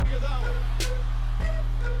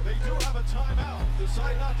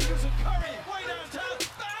decide not to use it. Curry, way downtown.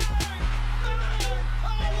 Bang! Bang! Oh,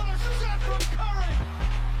 what a shot from Curry!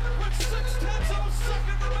 With 0.6 of a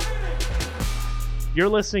second remaining. You're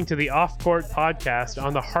listening to the Off Court Podcast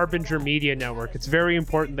on the Harbinger Media Network. It's very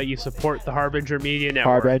important that you support the Harbinger Media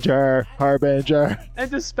Network. Harbinger.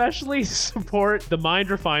 And especially support the Mind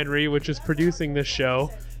Refinery, which is producing this show,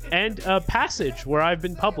 and Passage, where I've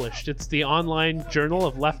been published. It's the online journal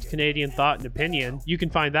of left Canadian thought and opinion. You can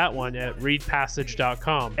find that one at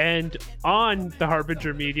readpassage.com. And on the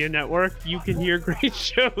Harbinger Media Network, you can hear great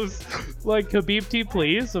shows like Habibti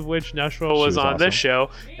Please, of which Nashua was on awesome. this show,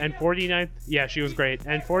 and 49th, yeah, she was great,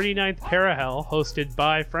 and 49th Parahell, hosted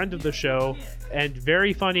by friend of the show and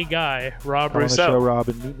very funny guy, Rob Come on the show, Rousseau. Rob,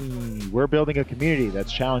 and meet me. We're building a community that's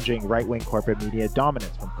challenging right-wing corporate media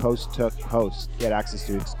dominance from coast to coast. Get access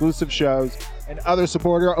to exclusive shows and other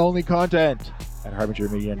supporter-only content at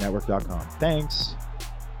harbingermedianetwork.com. Thanks.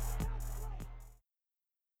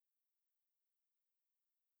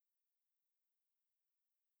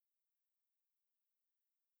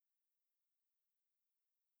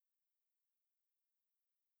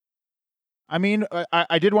 I mean,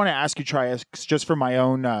 I did want to ask you, Trihex, just for my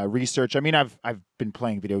own research. I mean, I've been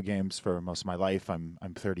playing video games for most of my life. I'm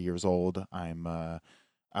 30 years old. I'm a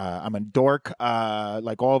dork,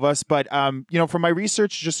 like all of us. But from my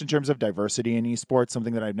research, just in terms of diversity in esports,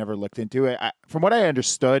 something that I've never looked into. From what I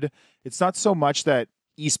understood, it's not so much that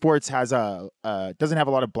esports has doesn't have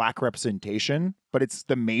a lot of black representation, but it's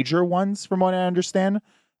the major ones, from what I understand,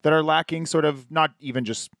 that are lacking sort of not even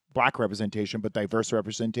just black representation, but diverse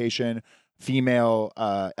representation, female,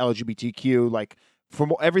 LGBTQ, like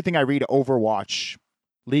from everything I read, Overwatch,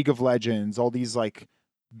 League of Legends, all these like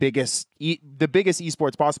the biggest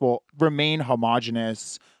esports possible remain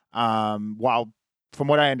homogenous. While from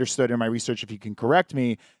what I understood in my research, if you can correct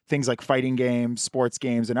me, things like fighting games, sports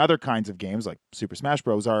games, and other kinds of games like Super Smash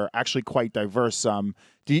Bros. Are actually quite diverse.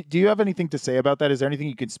 Do you have anything to say about that? Is there anything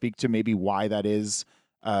you can speak to maybe why that is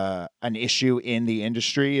an issue in the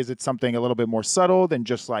industry? Is it something a little bit more subtle than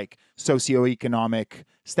just like socioeconomic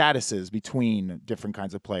statuses between different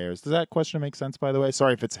kinds of players? Does that question make sense, by the way?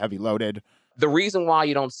 Sorry if it's heavy loaded. The reason why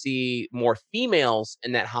you don't see more females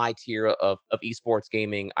in that high tier of esports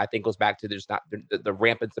gaming, I think, goes back to there's not the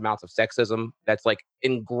rampant amounts of sexism that's like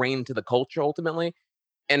ingrained to the culture ultimately.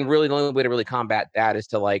 And really the only way to really combat that is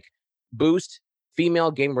to like boost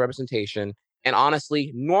female game representation and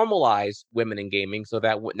honestly normalize women in gaming so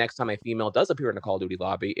that next time a female does appear in a Call of Duty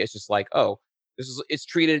lobby, it's just like, oh, it's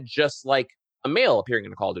treated just like a male appearing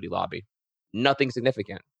in a Call of Duty lobby. Nothing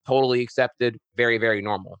significant, totally accepted, very, very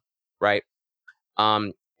normal, right?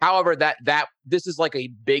 However, this is like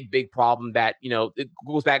a big problem that, it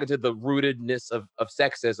goes back into the rootedness of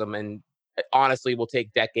sexism, and honestly will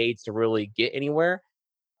take decades to really get anywhere.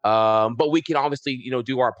 But we can obviously,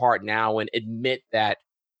 do our part now and admit that,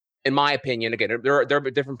 in my opinion, again, there are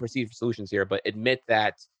different perceived solutions here, but admit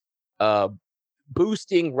that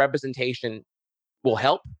boosting representation will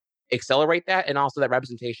help accelerate that. And also that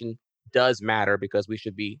representation does matter because we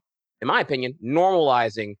should be, in my opinion,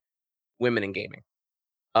 normalizing women in gaming.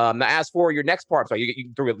 Now, as for your next part, sorry,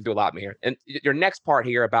 you threw a lot in here. And your next part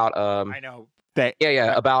here about I know.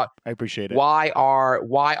 About I appreciate it. Why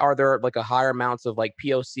are there like a higher amounts of like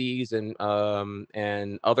POCs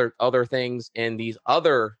and other things in these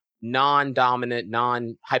other non-dominant,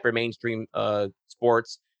 non-hyper mainstream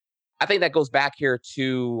sports? I think that goes back here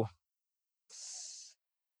to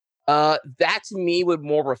that to me would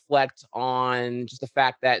more reflect on just the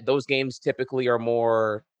fact that those games typically are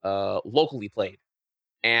more locally played.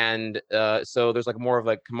 And so there's like more of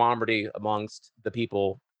like camaraderie amongst the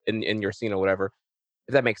people in your scene or whatever,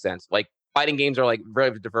 if that makes sense. Like fighting games are like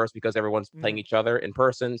very diverse because everyone's playing each other in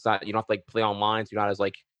person. It's not, you don't have to like play online. So you're not as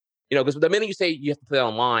like, because the minute you say you have to play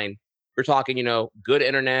online, you're talking, good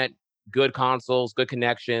internet, good consoles, good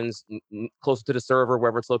connections, closer to the server,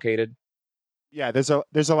 wherever it's located. Yeah, there's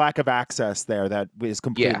a lack of access there that is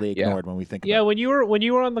completely ignored when we think about it. When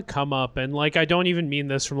you were on the come up, and like I don't even mean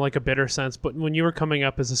this from like a bitter sense, but when you were coming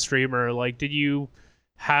up as a streamer, like did you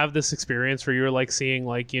have this experience where you were like seeing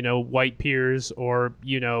like, white peers or,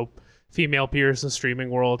 female peers in the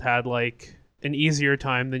streaming world had like an easier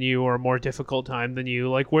time than you or a more difficult time than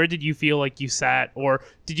you? Like where did you feel like you sat, or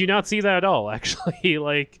did you not see that at all actually?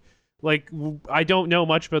 Like I don't know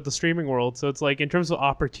much about the streaming world, so it's like in terms of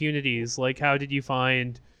opportunities, like how did you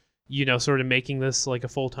find, sort of making this like a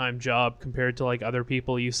full-time job compared to like other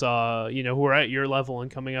people you saw, who are at your level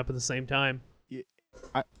and coming up at the same time?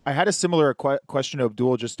 I had a similar question to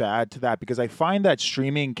Abdul, just to add to that, because I find that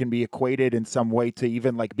streaming can be equated in some way to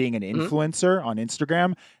even like being an influencer on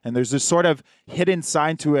Instagram. And there's this sort of hidden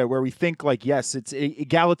side to it where we think like, yes, it's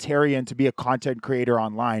egalitarian to be a content creator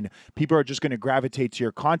online. People are just going to gravitate to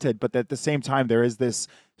your content. But at the same time, there is this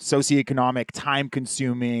socioeconomic,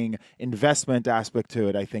 time-consuming investment aspect to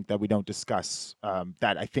it, I think, that we don't discuss,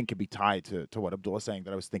 that I think could be tied to what Abdul was saying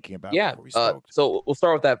that I was thinking about Yeah. before we spoke. So we'll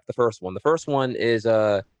start with that. The first one. The first one is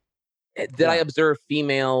did I observe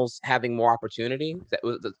females having more opportunity?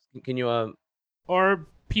 Can you Or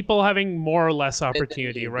people having more or less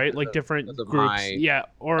opportunity, right? Like different groups. Yeah.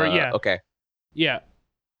 Or yeah. Okay. Yeah.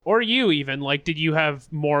 Or you even, like, did you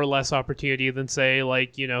have more or less opportunity than, say,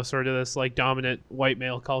 like, you know, sort of this like dominant white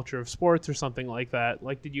male culture of sports or something like that?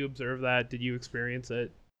 Like, did you observe that? Did you experience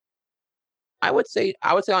it? I would say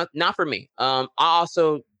not for me. I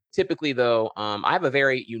also typically though, I have a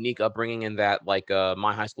very unique upbringing in that like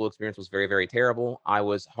my high school experience was very, very terrible. I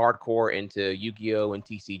was hardcore into Yu-Gi-Oh and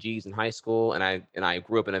TCGs in high school, and I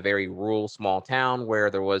grew up in a very rural small town where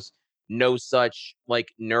there was no such like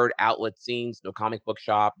nerd outlet scenes, no comic book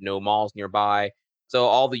shop, no malls nearby. So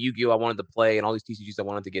all the Yu-Gi-Oh I wanted to play and all these TCGs I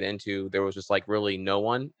wanted to get into, there was just like really no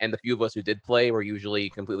one. And the few of us who did play were usually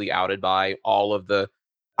completely outed by all of the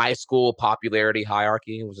high school popularity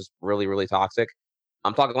hierarchy. It was just really, really toxic.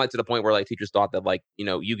 I'm talking like to the point where like teachers thought that like, you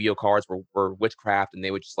know, Yu-Gi-Oh cards were witchcraft, and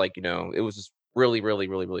they would just like, you know, it was just really, really,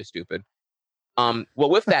 really, really stupid. Well,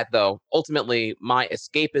 with that though, ultimately my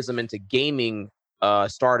escapism into gaming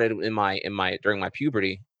started in my during my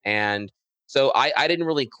puberty. And so I didn't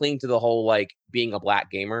really cling to the whole like being a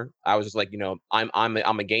black gamer. I was just like, you know, I'm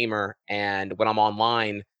a gamer, and when I'm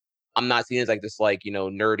online, I'm not seen as like this like, you know,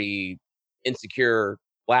 nerdy, insecure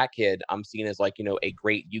black kid. I'm seen as like, you know, a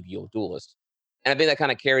great Yu-Gi-Oh duelist. And I think that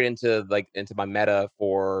kind of carried into my meta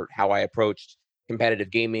for how I approached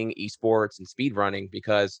competitive gaming, esports, and speedrunning,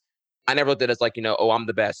 because I never looked at it as like, you know, oh, I'm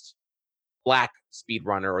the best black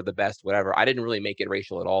speedrunner or the best whatever. I didn't really make it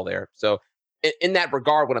racial at all there. So in that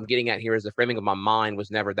regard, what I'm getting at here is the framing of my mind was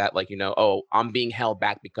never that like, you know, oh, I'm being held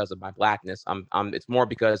back because of my blackness. It's more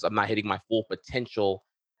because I'm not hitting my full potential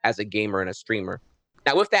as a gamer and a streamer.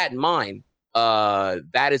 Now, with that in mind,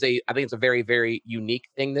 that is I think it's a very, very unique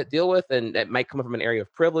thing to deal with, and it might come from an area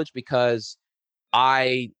of privilege because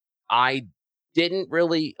I I didn't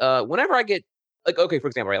really whenever I get like, okay, for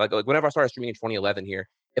example, right, like whenever I started streaming in 2011 here,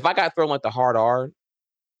 if I got thrown like the hard R,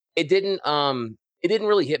 it didn't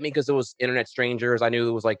really hit me because it was internet strangers. I knew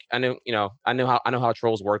it was like I know how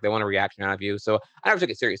trolls work. They want a reaction out of you. So I never took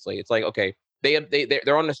it seriously. It's like, okay,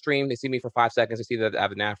 they're on the stream, they see me for 5 seconds, they see that I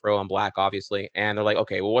have an afro, I'm black, obviously, and they're like,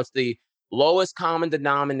 okay, well, what's the lowest common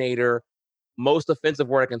denominator, most offensive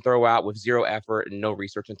word I can throw out with zero effort and no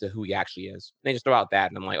research into who he actually is? And they just throw out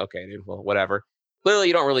that, and I'm like, okay, dude, well, whatever. Clearly,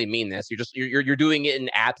 you don't really mean this. You're doing it in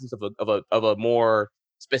absence of a more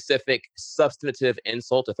specific substantive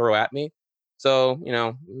insult to throw at me. So, you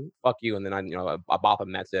know, fuck you, and then I bop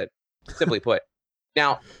him. That's it. Simply put.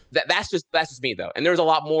 Now, that's just me though, and there's a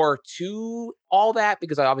lot more to all that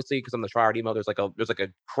because because I'm the tryhard emo, there's like a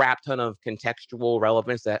crap ton of contextual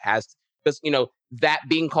relevance that has, because that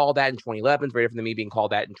being called that in 2011 is very different than me being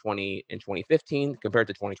called that in 2015 compared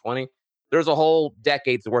to 2020. There's a whole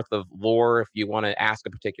decade's worth of lore if you want to ask a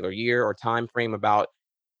particular year or time frame about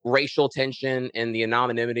racial tension and the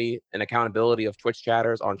anonymity and accountability of Twitch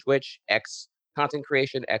chatters on Twitch, X content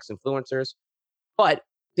creation, X influencers. But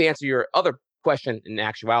to answer your other question, in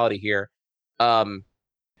actuality here,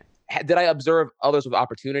 did I observe others with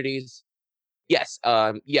opportunities? Yes.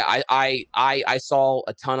 Yeah. I saw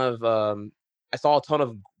a ton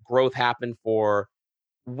of growth happen for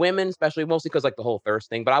women, especially mostly because like the whole thirst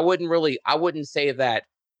thing. But I wouldn't say that.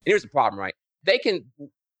 Here's the problem, right? They can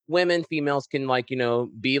females can like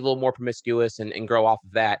be a little more promiscuous and grow off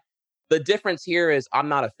of that. The difference here is I'm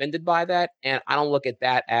not offended by that, and I don't look at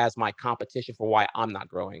that as my competition for why I'm not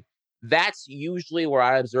growing. That's usually where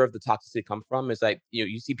I observe the toxicity come from. Is like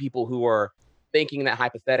you see people who are thinking that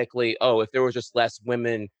hypothetically, oh, if there was just less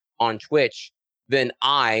women on Twitch, then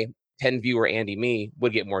 10 viewer Andy me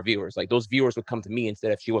would get more viewers. Like those viewers would come to me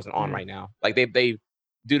instead if she wasn't on right now. Like they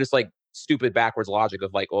do this like stupid backwards logic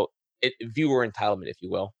of like, well, viewer entitlement, if you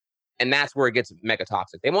will. And that's where it gets mega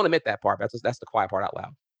toxic. They won't admit that part. That's the quiet part out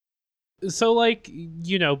loud. So like,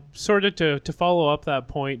 sort of to follow up that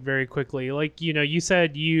point very quickly, like, you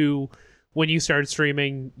said when you started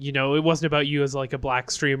streaming, it wasn't about you as like a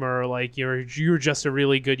black streamer, or like you're just a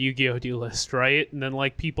really good Yu-Gi-Oh duelist, right? And then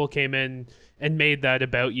like people came in and made that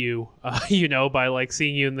about you, by like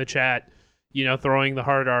seeing you in the chat, throwing the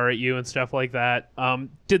hard R at you and stuff like that.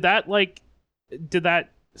 Did that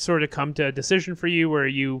sort of come to a decision for you where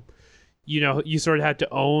you sort of had to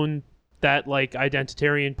own that like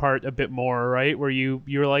identitarian part a bit more, right? Where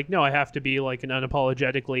you're like, no, I have to be like an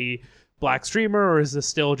unapologetically black streamer, or is this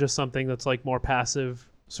still just something that's like more passive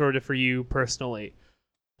sort of for you personally?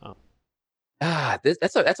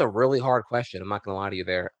 That's a really hard question. I'm not gonna lie to you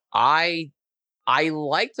there. I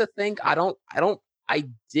like to think I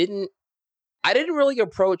didn't I didn't really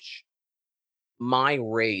approach my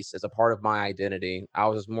race as a part of my identity. I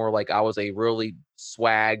was more like I was a really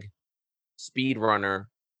swag speed runner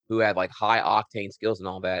who had like high octane skills and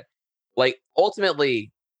all that. Like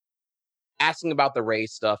ultimately asking about the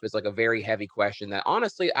race stuff is like a very heavy question that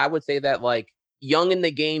honestly I would say that like young in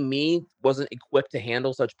the game me wasn't equipped to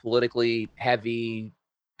handle such politically heavy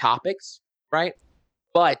topics, right?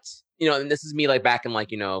 But, and this is me like back in like,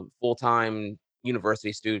 full-time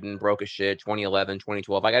university student, broke as shit, 2011,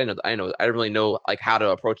 2012. Like I didn't really know like how to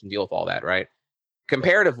approach and deal with all that, right?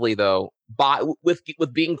 Comparatively though, with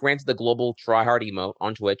being granted the global tryhard emote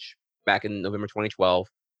on Twitch back in November 2012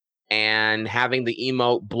 and having the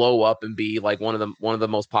emote blow up and be like one of the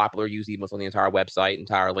most popular used emotes on the entire website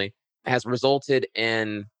entirely has resulted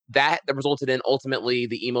in that resulted in ultimately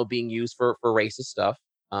the emote being used for racist stuff.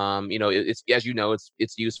 It's as you know,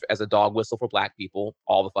 it's used as a dog whistle for black people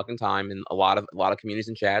all the fucking time in a lot of communities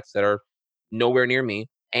and chats that are nowhere near me.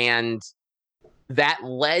 And that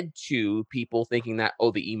led to people thinking that,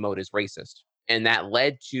 oh, the emote is racist. And that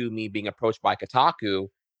led to me being approached by Kotaku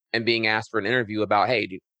and being asked for an interview about, hey,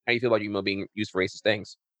 how do you feel about your emote being used for racist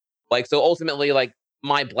things? Like, so ultimately, like,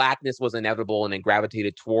 my blackness was inevitable and it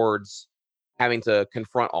gravitated towards having to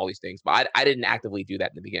confront all these things. But I didn't actively do that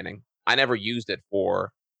in the beginning. I never used it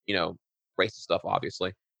for, racist stuff,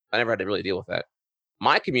 obviously. I never had to really deal with that.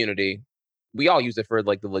 My community, we all use it for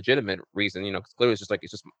like the legitimate reason, because clearly it's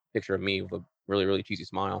just a picture of me with a really, really cheesy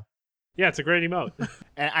smile. Yeah, it's a great emote.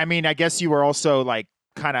 And I mean, I guess you were also like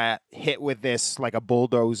kind of hit with this like a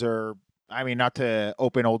bulldozer. I mean, not to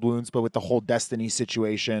open old wounds, but with the whole Destiny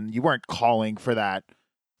situation, you weren't calling for that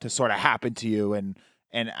to sort of happen to you. And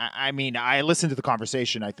I mean, I listened to the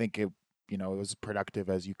conversation. I think it was productive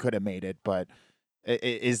as you could have made it, but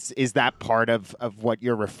is that part of what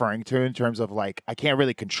you're referring to in terms of like I can't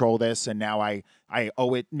really control this and now I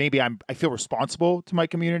owe it, maybe I feel responsible to my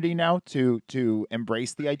community now to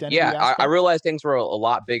embrace the identity Yeah, I aspect? realized things were a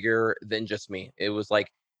lot bigger than just me. It was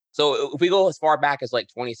like, so if we go as far back as like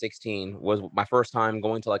 2016 was my first time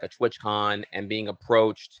going to like a Twitch con and being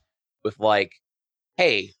approached with like,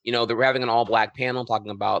 hey, they were having an all black panel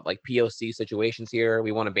talking about like POC situations here.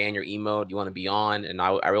 We want to ban your emote. You want to be on? And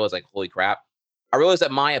I realized like, holy crap. I realized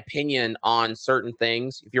that my opinion on certain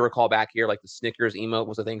things, if you recall back here, like the Snickers emote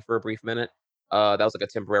was a thing for a brief minute. That was like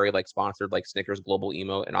a temporary, like sponsored, like Snickers global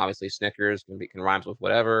emote, and obviously Snickers can rhymes with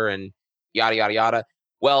whatever, and yada yada yada.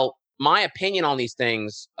 Well, my opinion on these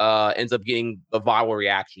things ends up getting a viral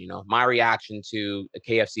reaction. My reaction to a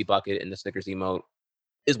KFC bucket and the Snickers emote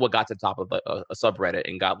is what got to the top of a subreddit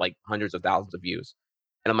and got like hundreds of thousands of views.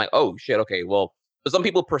 And I'm like, oh shit, okay, well, but some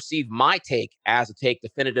people perceive my take as a take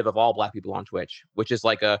definitive of all black people on Twitch, which is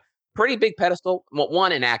like a pretty big pedestal. Well,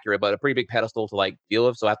 one inaccurate, but a pretty big pedestal to like deal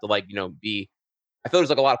with. So I have to like, be I feel there's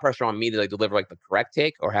like a lot of pressure on me to like deliver like the correct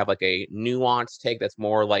take or have like a nuanced take that's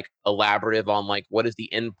more like elaborative on like what is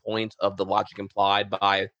the end point of the logic implied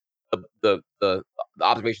by the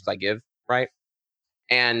observations I give, right?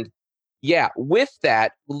 And yeah, with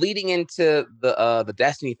that, leading into the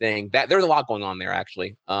Destiny thing, that there's a lot going on there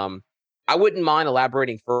actually. I wouldn't mind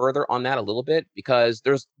elaborating further on that a little bit because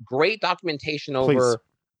there's great documentation Please. over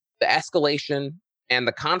the escalation and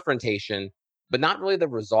the confrontation, but not really the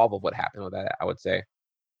resolve of what happened with that, I would say.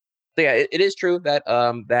 So yeah, it is true that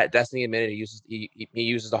that Destiny admitted he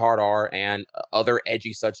uses the hard R and other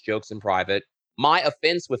edgy such jokes in private. My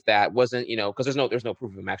offense with that wasn't, because there's no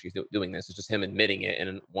proof of him actually doing this. It's just him admitting it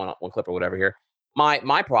in one clip or whatever here.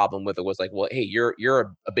 My problem with it was like, well, hey,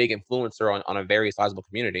 you're a big influencer on a very sizable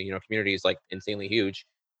community. Community is like insanely huge.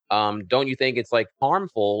 Don't you think it's like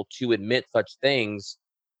harmful to admit such things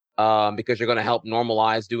because you're going to help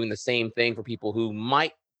normalize doing the same thing for people who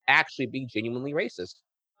might actually be genuinely racist?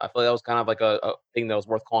 I feel like that was kind of like a thing that was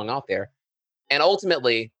worth calling out there. And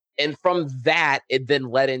ultimately, and from that, it then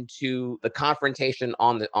led into the confrontation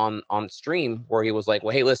on stream where he was like,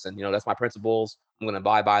 "Well, hey, listen, that's my principles. I'm going to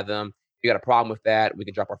abide by them. If you got a problem with that, we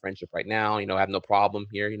can drop our friendship right now. I have no problem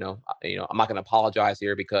here. I'm not going to apologize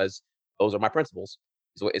here because those are my principles."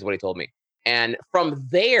 Is what he told me. And from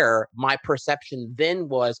there, my perception then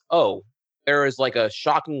was, oh, there is like a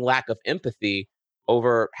shocking lack of empathy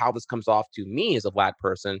over how this comes off to me as a black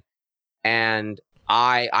person, and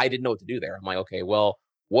I didn't know what to do there. I'm like, okay, well,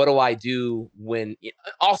 what do I do when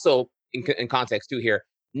also in context too here,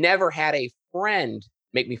 never had a friend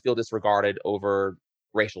make me feel disregarded over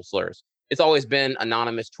racial slurs. It's always been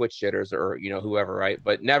anonymous Twitch shitters or whoever, right?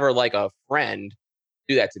 But never like a friend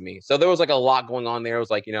do that to me. So there was like a lot going on there. It was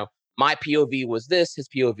like, my POV was this, his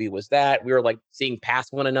POV was that. We were like seeing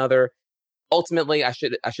past one another. Ultimately, I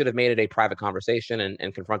should have made it a private conversation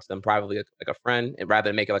and confronted them privately like a friend, and rather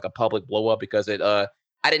than make it like a public blow up because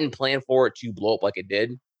I didn't plan for it to blow up like it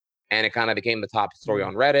did, and it kind of became the top story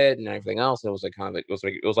on Reddit and everything else. And it was like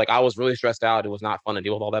it was like I was really stressed out. It was not fun to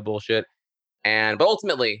deal with all that bullshit. But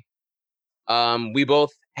ultimately, we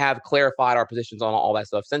both have clarified our positions on all that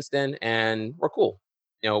stuff since then, and we're cool.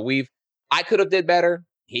 I could have did better.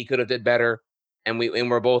 He could have did better, and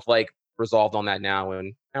we're both like resolved on that now,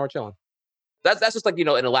 and now we're chilling. That's just like an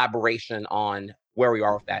elaboration on where we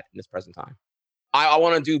are with that in this present time. I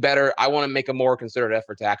want to do better. I want to make a more considered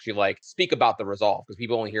effort to actually like speak about the resolve because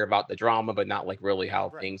people only hear about the drama, but not like really how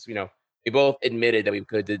Right. things. We both admitted that we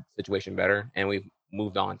could have did the situation better, and we've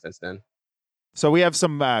moved on since then. So we have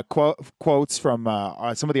some quotes from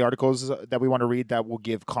some of the articles that we want to read that will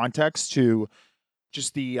give context to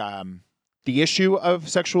just the issue of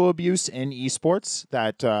sexual abuse in esports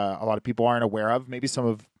that a lot of people aren't aware of. Maybe some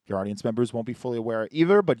of your audience members won't be fully aware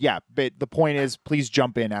either. But yeah, but the point is, please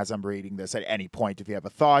jump in as I'm reading this at any point if you have a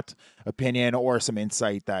thought, opinion, or some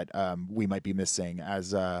insight that we might be missing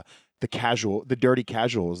as the dirty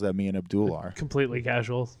casuals that me and Abdul are. Completely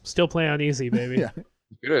casual. Still play on easy, baby. Yeah.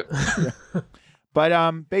 Good.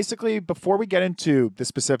 But basically, before we get into the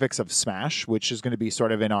specifics of Smash, which is going to be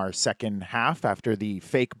sort of in our second half after the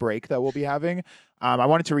fake break that we'll be having, I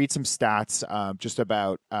wanted to read some stats just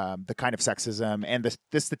about the kind of sexism and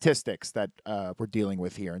the statistics that we're dealing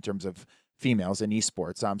with here in terms of females in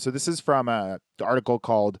esports. So this is from the article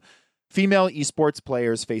called "Female Esports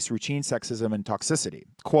Players Face Routine Sexism and Toxicity."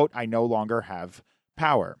 Quote, "I no longer have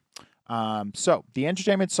power." So, the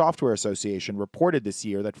Entertainment Software Association reported this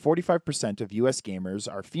year that 45% of U.S.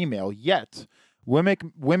 gamers are female, yet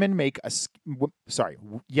women make up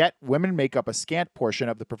a scant portion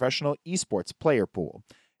of the professional esports player pool.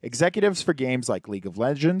 Executives for games like League of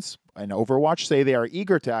Legends and Overwatch say they are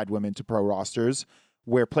eager to add women to pro rosters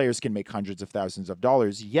where players can make hundreds of thousands of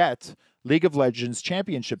dollars, yet League of Legends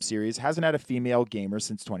Championship Series hasn't had a female gamer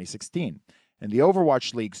since 2016. And the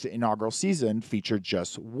Overwatch League's inaugural season featured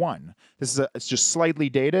just one. It's just slightly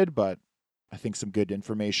dated, but I think some good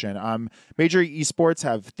information. Major esports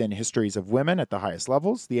have thin histories of women at the highest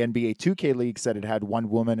levels. The NBA 2K League said it had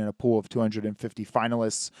one woman in a pool of 250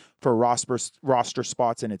 finalists for roster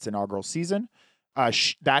spots in its inaugural season.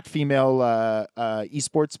 That female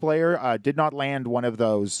esports player did not land one of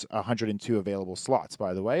those 102 available slots,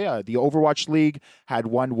 by the way. The Overwatch League had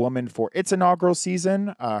one woman for its inaugural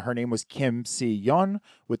season. Her name was Kim Si-yeon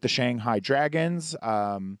with the Shanghai Dragons.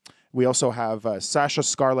 We also have Sasha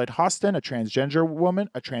Scarlett Hostin, a transgender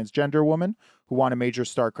woman who won a major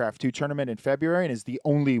StarCraft 2 tournament in February and is the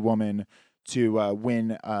only woman to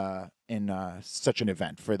win in such an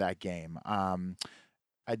event for that game.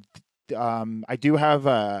 I do have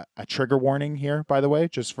a trigger warning here, by the way,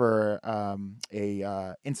 just for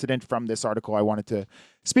a incident from this article I wanted to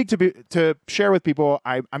speak to share with people.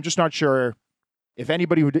 I'm just not sure if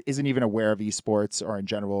anybody who isn't even aware of esports or in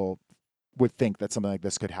general would think that something like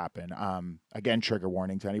this could happen. Again, trigger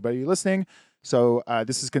warning to anybody listening. So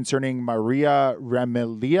this is concerning Maria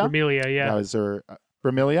Remilia. Remilia, yeah. That was her,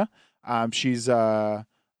 Remilia. She's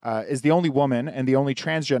is the only woman and the only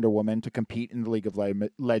transgender woman to compete in the League of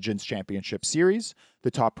Legends Championship Series, the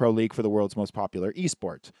top pro league for the world's most popular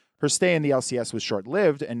esport. Her stay in the LCS was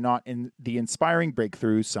short-lived and not in the inspiring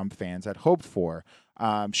breakthrough some fans had hoped for.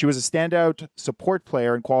 She was a standout support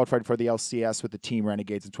player and qualified for the LCS with the Team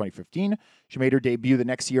Renegades in 2015. She made her debut the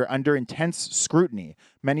next year under intense scrutiny.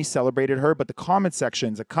 Many celebrated her, but the comment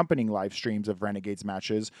sections accompanying live streams of Renegades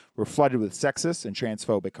matches were flooded with sexist and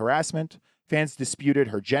transphobic harassment. Fans disputed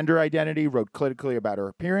her gender identity, wrote critically about her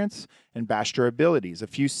appearance, and bashed her abilities. A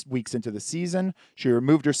few weeks into the season, she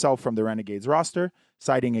removed herself from the Renegades roster,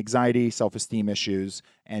 citing anxiety, self-esteem issues,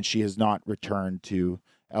 and she has not returned to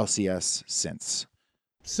LCS since.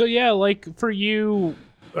 So yeah, like for you,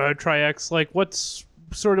 Trihex, like what's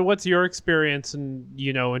your experience and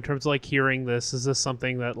in terms of like hearing this? Is this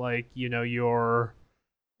something that like you're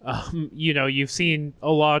you've seen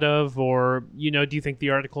a lot of, or do you think the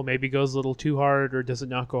article maybe goes a little too hard, or does it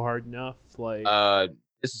not go hard enough? Like,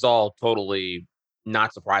 This is all totally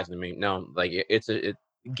not surprising to me. No, like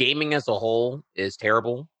gaming as a whole is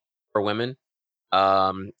terrible for women.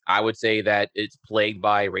 I would say that it's plagued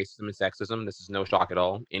by racism and sexism. This is no shock at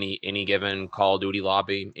all. Any given Call of Duty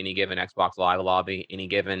lobby, any given Xbox Live lobby, any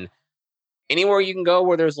given anywhere you can go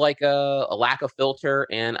where there's like a lack of filter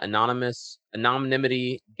and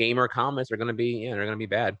anonymity gamer comments are gonna be they're gonna be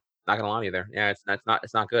bad. Not gonna lie to you there. Yeah,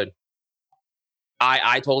 it's not good.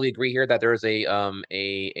 I totally agree here that there's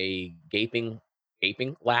a gaping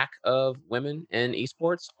lack of women in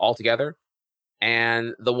esports altogether.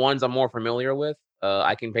 And the ones I'm more familiar with,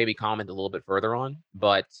 I can maybe comment a little bit further on.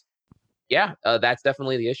 But yeah, that's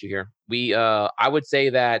definitely the issue here. I would say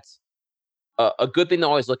that a good thing to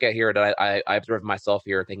always look at here that I observed myself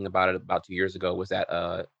here thinking about it about 2 years ago was that,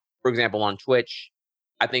 for example, on Twitch,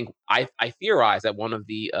 I think I theorize that one of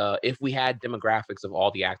the if we had demographics of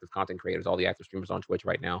all the active content creators, all the active streamers on Twitch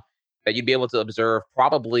right now, that you'd be able to observe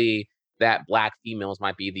probably that black females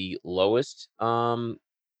might be the lowest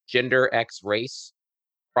gender X race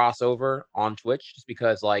crossover on Twitch, just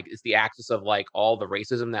because like it's the axis of like all the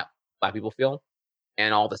racism that black people feel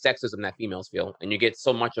and all the sexism that females feel. And you get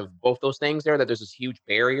so much of both those things there that there's this huge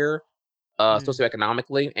barrier, Mm.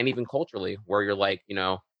 socioeconomically and even culturally, where you're like,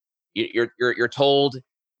 you're told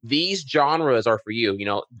these genres are for you.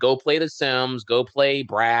 Go play The Sims, go play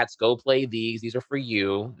Bratz, go play these. These are for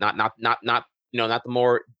you. Not the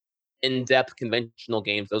more in-depth conventional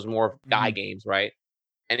games. Those are more guy Mhm. games, right?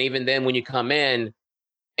 And even then, when you come in,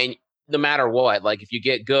 and no matter what, like if you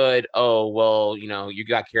get good, oh well, you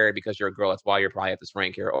got carried because you're a girl. That's why you're probably at this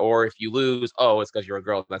rank here. Or if you lose, oh, it's because you're a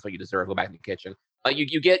girl. That's what you deserve. Go back in the kitchen. Like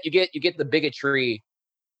you get the bigotry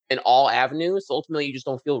in all avenues. So ultimately, you just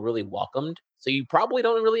don't feel really welcomed. So you probably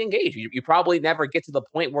don't really engage. You probably never get to the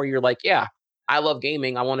point where you're like, yeah, I love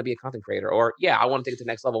gaming. I want to be a content creator, or yeah, I want to take it to the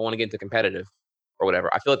next level. I want to get into competitive, or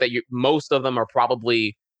whatever. I feel like that most of them are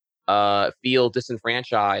probably feel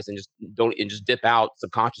disenfranchised and just dip out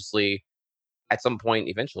subconsciously at some point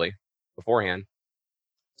eventually beforehand.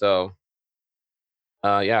 So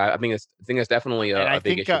yeah, I think it's definitely And I a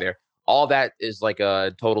big think issue there. All that is like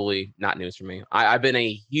totally not news for me. I've been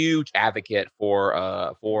a huge advocate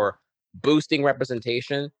for boosting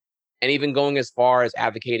representation, and even going as far as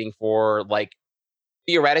advocating for like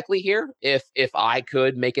theoretically here, if I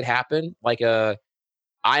could make it happen, like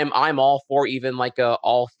I'm all for even like a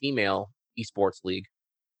all female esports league.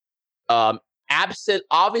 Um, Absent,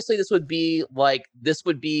 obviously, this would be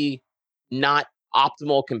not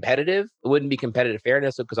optimal competitive. It wouldn't be competitive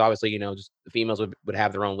fairness because obviously, just the females would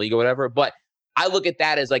have their own league or whatever. But I look at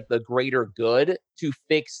that as like the greater good to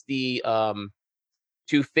fix the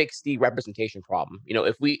representation problem.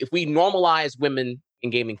 If we normalize women in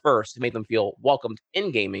gaming first to make them feel welcomed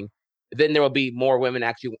in gaming, then there will be more women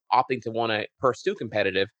actually opting to want to pursue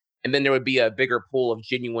competitive, and then there would be a bigger pool of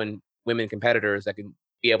genuine women competitors that can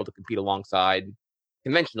be able to compete alongside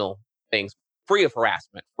conventional things, free of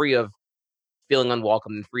harassment, free of feeling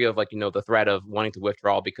unwelcome, and free of like the threat of wanting to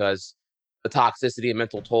withdraw because the toxicity and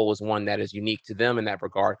mental toll is one that is unique to them in that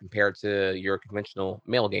regard compared to your conventional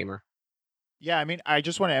male gamer. Yeah, I mean, I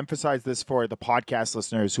just want to emphasize this for the podcast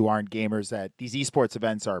listeners who aren't gamers that these esports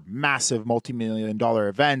events are massive multi-million dollar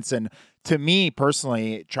events. And to me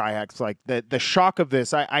personally, Trihex, like the shock of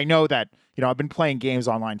this, I know that, I've been playing games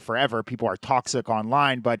online forever. People are toxic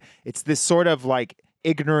online, but it's this sort of like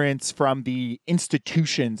ignorance from the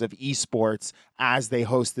institutions of esports as they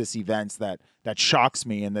host this events that shocks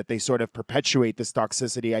me, and that they sort of perpetuate this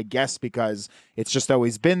toxicity, I guess, because it's just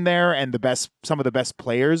always been there, and some of the best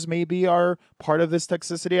players maybe are part of this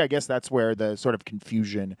toxicity. I guess that's where the sort of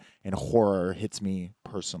confusion and horror hits me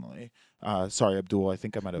personally. Sorry, Abdul, I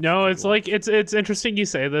think I might have No, cut it's you off. like it's interesting you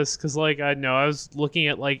say this because like I know I was looking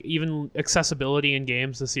at like even accessibility in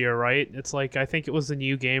games this year, right? It's like I think it was the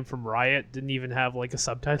new game from Riot didn't even have like a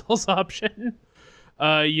subtitles option.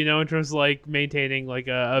 In terms of like maintaining like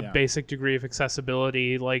a Yeah. basic degree of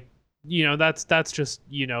accessibility, like that's just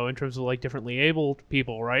in terms of like differently abled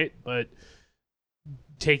people, right? But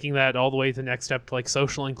taking that all the way to the next step to like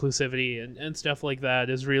social inclusivity and stuff like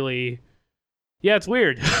that is really yeah, it's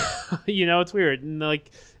weird. It's weird. And like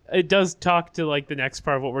it does talk to like the next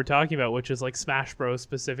part of what we're talking about, which is like Smash Bros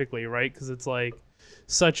specifically, right? Because it's like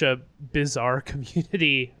such a bizarre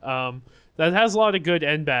community that has a lot of good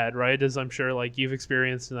and bad, right? As I'm sure like you've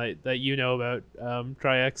experienced and that about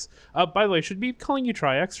Trihex. By the way, should we be calling you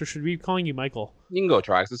Trihex or should we be calling you Michael? You can go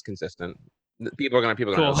try 'cause it's consistent. People are gonna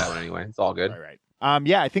know Cool. that one anyway. It's all good. Right.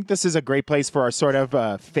 Yeah, I think this is a great place for our sort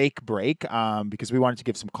of fake break, because we wanted to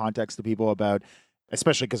give some context to people about,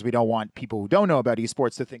 especially because we don't want people who don't know about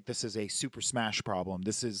esports to think this is a Super Smash problem.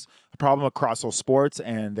 This is a problem across all sports,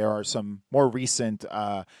 and there are some more recent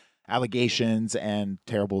allegations and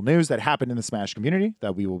terrible news that happened in the Smash community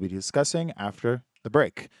that we will be discussing after the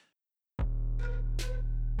break.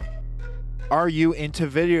 Are you into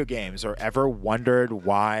video games or ever wondered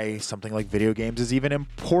why something like video games is even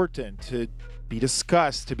important to be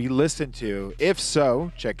discussed, to be listened to? If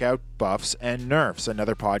so, check out Buffs and Nerfs,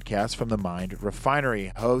 another podcast from the Mind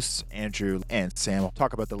Refinery. Hosts Andrew and Sam will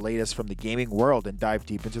talk about the latest from the gaming world and dive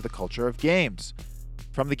deep into the culture of games.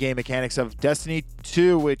 From the game mechanics of Destiny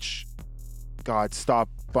 2, which, God, stop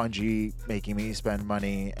Bungie making me spend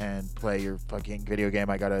money and play your fucking video game.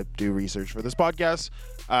 I gotta do research for this podcast.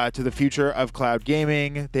 To the future of cloud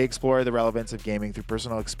gaming, they explore the relevance of gaming through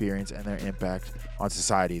personal experience and their impact on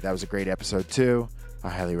society. That was a great episode too. I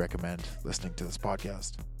highly recommend listening to this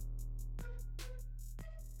podcast.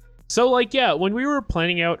 So, like, yeah, when we were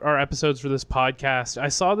planning out our episodes for this podcast, I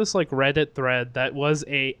saw this, like, Reddit thread that was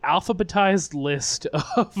a alphabetized list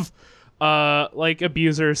of, like,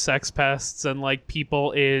 abusers, sex pests, and, like,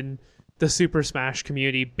 people in the Super Smash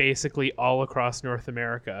community basically all across North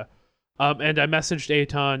America. And I messaged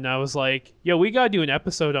Aton, and I was like, yo, we gotta do an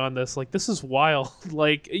episode on this. Like, this is wild.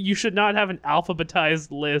 Like, you should not have an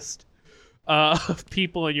alphabetized list of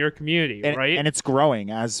people in your community, right? And it's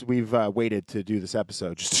growing as we've waited to do this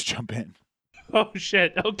episode, just to jump in. Oh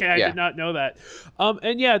shit! Okay, I did not know that.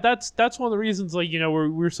 And yeah, that's one of the reasons, like, you know,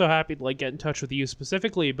 we're so happy to, like, get in touch with you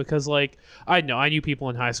specifically, because, like, I knew people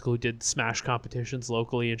in high school who did Smash competitions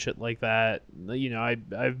locally and shit like that. You know,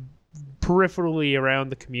 I've peripherally around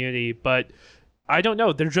the community, but I don't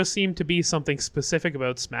know, there just seemed to be something specific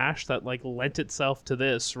about Smash that, like, lent itself to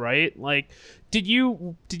this, right? Like, did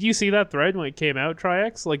you see that thread when it came out,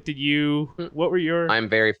 Trihex? Like, what were your... I'm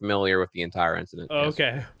very familiar with the entire incident. Oh, yes.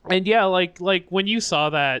 Okay. And yeah, like when you saw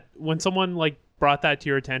that, when someone, like, brought that to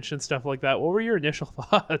your attention, stuff like that, what were your initial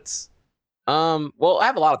thoughts? Well, I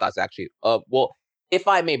have a lot of thoughts, actually. Well, if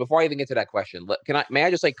I may, before I even get to that question, may I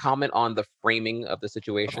just, like, comment on the framing of the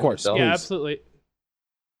situation? Of course. itself? Yeah, absolutely.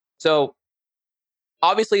 So,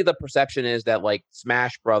 obviously, the perception is that, like,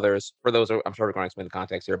 Smash Brothers, for those, I'm sort of going to explain the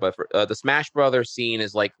context here, but for, the Smash Brothers scene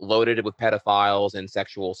is, like, loaded with pedophiles and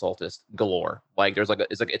sexual assaultists galore. Like, there's, like,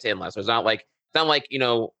 it's endless. It's not like, you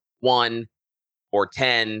know, 1 or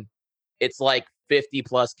 10. It's like 50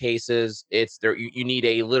 plus cases. It's there. You need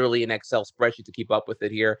literally an Excel spreadsheet to keep up with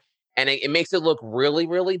it here. And it makes it look really,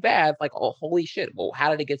 really bad. Like, oh, holy shit. Well, how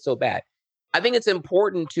did it get so bad? I think it's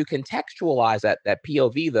important to contextualize that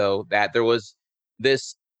POV, though, that there was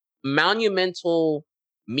this monumental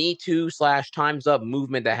Me Too / Time's Up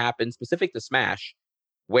movement that happened specific to Smash,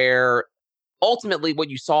 where ultimately what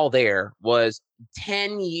you saw there was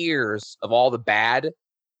 10 years of all the bad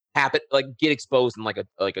get exposed in like a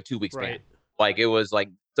 2-week span. Right. Like, it was like,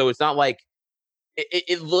 so it's not like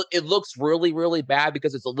it looks really, really bad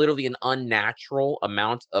because it's literally an unnatural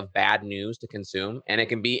amount of bad news to consume, and it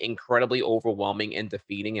can be incredibly overwhelming and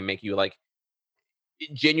defeating and make you, like,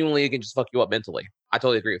 genuinely, it can just fuck you up mentally. I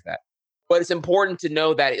totally agree with that. But it's important to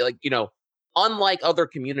know that, like, you know, unlike other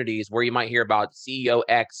communities where you might hear about CEO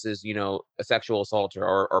X is, you know, a sexual assaulter,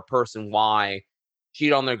 or person Y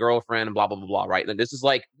cheat on their girlfriend and blah, blah, blah, blah, right? And this is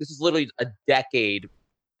literally a decade's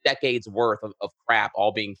worth of crap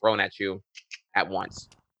all being thrown at you at once.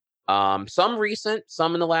 Some recent,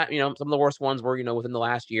 some in the last, you know, some of the worst ones were, you know, within the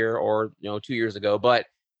last year or, you know, 2 years ago, but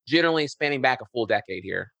generally spanning back a full decade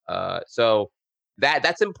here. So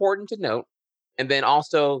that's important to note. And then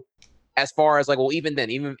also, as far as, like, well, even then,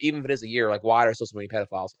 even if it is a year, like, why are there still so many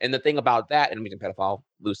pedophiles? And the thing about that, and I'm using pedophile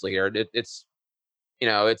loosely here, it's, you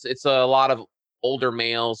know, it's a lot of older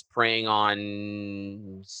males preying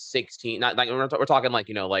on 16, not like, we're talking, like,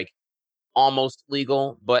 you know, like, almost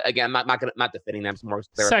legal, but again, I'm not defending them. It's more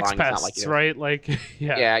clarifying. Sex It's not pests, like, you know, right? Like,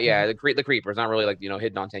 yeah. yeah, the creepers, not really, like, you know,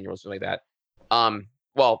 hidden on 10-year-olds, like that.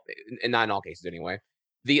 Well, and not in all cases anyway.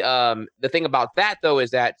 The thing about that, though,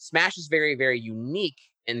 is that Smash is very, very unique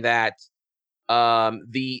in that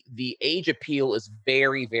the age appeal is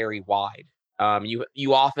very, very wide.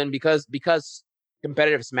 You often, because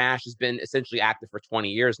competitive Smash has been essentially active for 20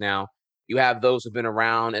 years now, you have those who've been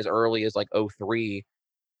around as early as, like, 03,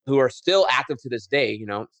 who are still active to this day. You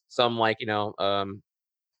know, some, like, you know,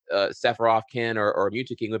 Sephiroth Kin or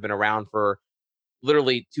Mewtwo King, who have been around for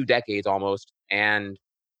literally 2 decades almost, and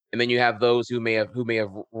then you have those who may have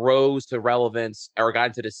rose to relevance or got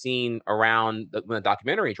into the scene around when the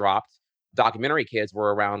documentary dropped. Documentary kids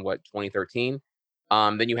were around, what, 2013.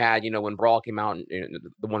 Then you had, you know, when Brawl came out,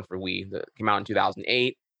 the one for Wii that came out in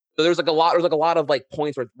 2008. So there's a lot of like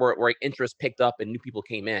points where interest picked up and new people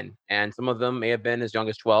came in, and some of them may have been as young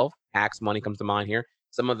as 12. Hacks Money comes to mind here.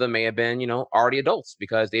 Some of them may have been, already adults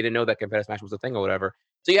because they didn't know that competitive Smash was a thing or whatever.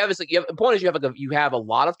 So the point is you have a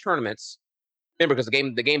lot of tournaments. Remember, because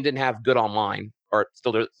the game didn't have good online, or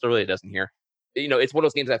still really doesn't here. It's one of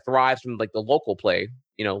those games that thrives from like the local play,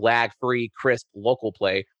 lag free, crisp local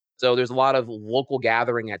play. So there's a lot of local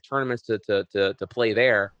gathering at tournaments to play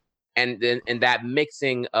there, and then and that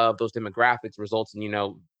mixing of those demographics results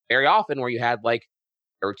in very often where you had like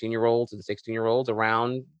 13-year-olds and 16-year-olds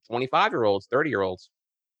around 25-year-olds, 30-year-olds,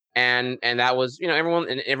 and that was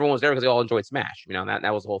everyone was there because they all enjoyed Smash.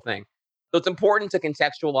 That was the whole thing. So it's important to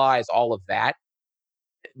contextualize all of that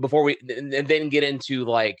before we and then get into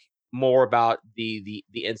like more about the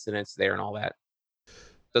incidents there and all that.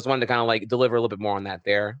 Just wanted to kind of like deliver a little bit more on that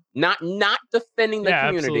there. Not defending the Yeah,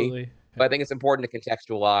 community, absolutely. but I think it's important to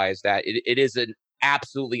contextualize that it is an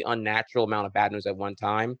absolutely unnatural amount of bad news at one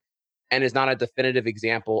time, and is not a definitive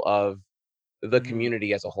example of the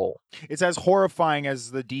community as a whole. It's as horrifying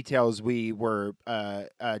as the details we were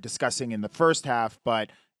discussing in the first half, but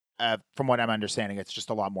from what I'm understanding, it's just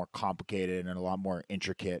a lot more complicated and a lot more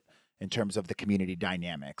intricate in terms of the community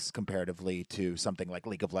dynamics comparatively to something like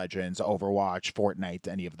League of Legends, Overwatch, Fortnite,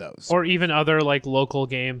 any of those. Or even other like local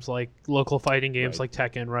games, like local fighting games Right.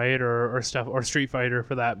 like Tekken, right? Or stuff, or Street Fighter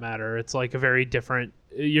for that matter. It's like a very different,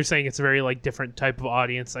 you're saying it's a very like different type of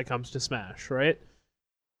audience that comes to Smash, right?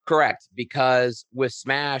 Correct, because with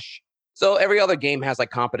Smash, so every other game has like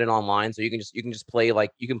competent online, so you can just play like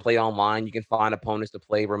you can play online, you can find opponents to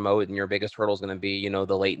play remote, and your biggest hurdle is going to be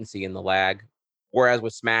the latency and the lag. Whereas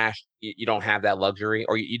with Smash, you don't have that luxury,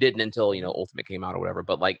 or you didn't until Ultimate came out or whatever.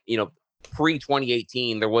 But like pre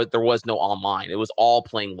 2018, there was no online; it was all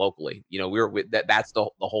playing locally. That's the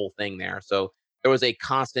whole thing there. So there was a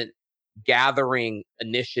constant gathering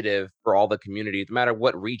initiative for all the communities, no matter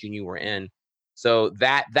what region you were in. So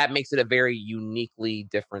that makes it a very uniquely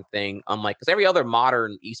different thing. Unlike because every other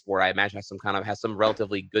modern esport, I imagine, has some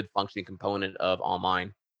relatively good functioning component of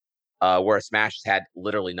online, whereas Smash has had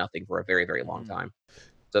literally nothing for a very very long time.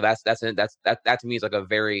 So that to me is like a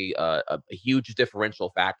very a huge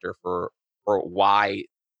differential factor for why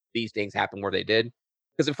these things happen where they did.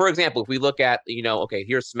 Because for example, if we look at okay,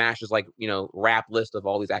 here's Smash's like rap list of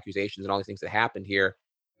all these accusations and all these things that happened here.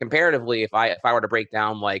 Comparatively, if I were to break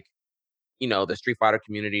down like the Street Fighter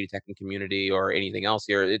community, Tekken community, or anything else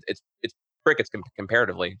here, it's crickets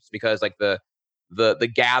comparatively, just because like the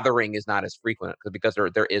gathering is not as frequent because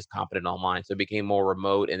there is competent online, so it became more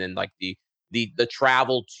remote, and then like the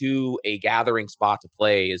travel to a gathering spot to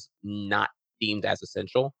play is not deemed as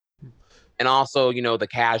essential, and also the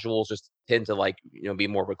casuals just tend to like be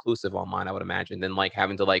more reclusive online, I would imagine, than like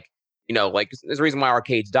having to like like there's a reason why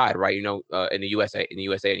arcades died, right? In the USA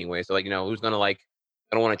anyway. So like who's gonna like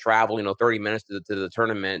I don't want to travel 30 minutes to the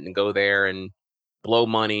tournament and go there and blow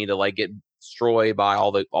money to like get destroyed by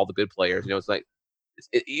all the good players. It's like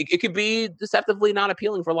it could be deceptively not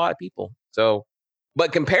appealing for a lot of people. So,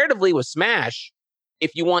 but comparatively with Smash,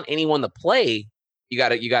 if you want anyone to play, you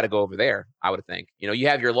gotta go over there. I would think. You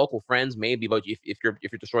have your local friends maybe, but if you're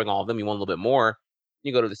destroying all of them, you want a little bit more.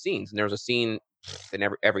 You go to the scenes, and there's a scene in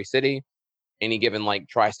every city, any given like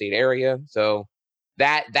tri-state area. So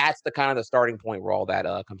that's the kind of the starting point where all that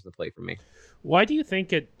comes into play for me. Why do you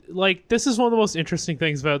think it like this is one of the most interesting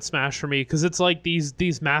things about Smash for me, because it's like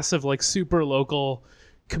these massive like super local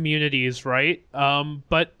communities, right?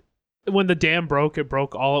 But when the dam broke, it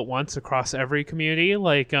broke all at once across every community.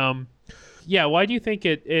 Like yeah, why do you think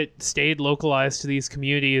it stayed localized to these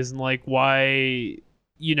communities, and like why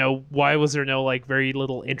why was there no like very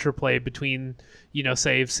little interplay between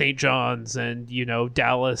say St. John's and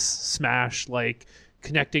Dallas Smash, like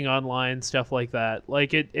connecting online, stuff like that?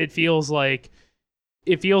 Like it feels like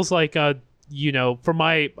from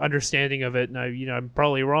my understanding of it, and I'm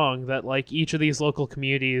probably wrong, that like each of these local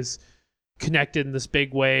communities connected in this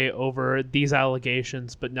big way over these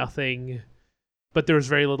allegations, but there was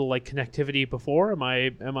very little like connectivity before. Am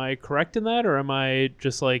I correct in that, or am I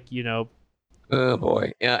just like Oh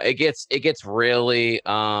boy, yeah, it gets really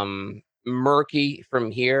murky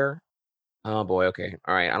from here. Oh boy, okay,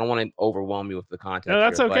 all right. I don't want to overwhelm you with the context. No,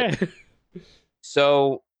 that's here, but- okay.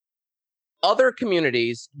 So other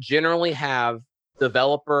communities generally have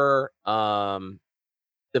developer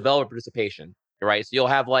participation, right? So you'll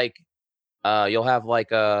have like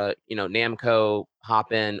Namco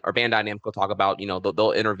hop in, or Bandai Namco talk about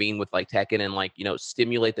they'll intervene with like Tekken and like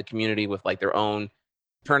stimulate the community with like their own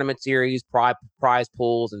tournament series, prize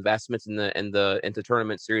pools, investments into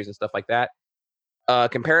tournament series and stuff like that.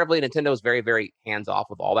 Comparatively, Nintendo is very very hands off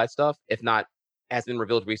with all that stuff. If not, has been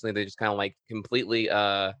revealed recently, they just kind of like completely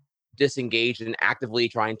disengaged and actively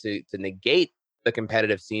trying to negate the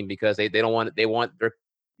competitive scene because they don't want they want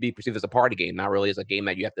be perceived as a party game, not really as a game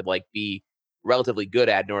that you have to like be relatively good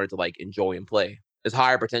at in order to like enjoy and play. There's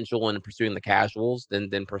higher potential in pursuing the casuals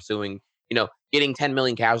than pursuing, getting 10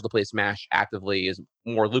 million casuals to play Smash actively is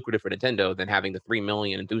more lucrative for Nintendo than having the 3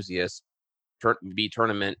 million enthusiasts be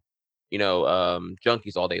tournament,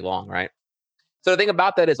 junkies all day long, right? So the thing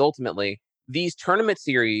about that is ultimately these tournament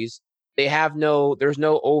series, there's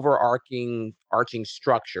no overarching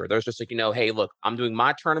structure. There's just like, hey, look, I'm doing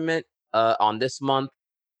my tournament on this month.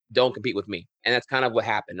 Don't compete with me. And that's kind of what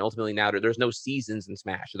happened. Ultimately, now there's no seasons in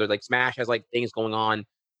Smash. So there's like Smash has like things going on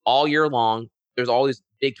all year long. There's all these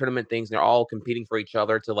big tournament things. And they're all competing for each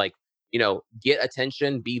other to like, get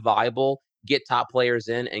attention, be viable, get top players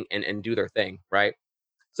in and do their thing. Right.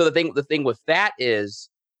 So the thing with that is,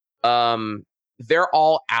 they're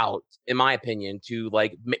all out, in my opinion, to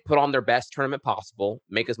like put on their best tournament possible,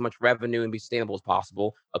 make as much revenue and be sustainable as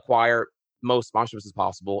possible, acquire most sponsorships as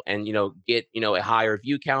possible, and get a higher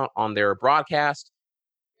view count on their broadcast,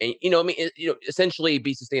 and essentially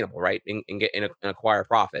be sustainable, right, and get and acquire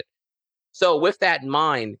profit. So with that in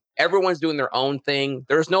mind, everyone's doing their own thing.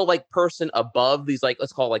 There's no like person above these, like,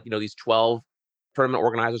 let's call it like, these 12 tournament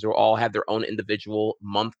organizers who all have their own individual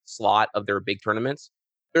month slot of their big tournaments.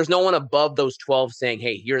 There's no one above those 12 saying,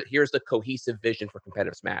 hey, here's the cohesive vision for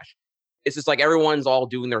competitive Smash. It's just like everyone's all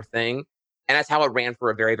doing their thing. And that's how it ran for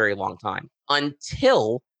a very, very long time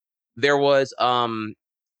until there was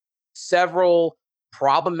several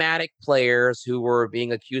problematic players who were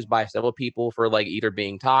being accused by several people for like either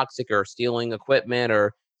being toxic or stealing equipment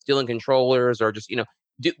or stealing controllers or just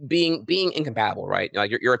being incompatible, right?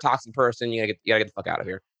 Like you're a toxic person, you gotta get the fuck out of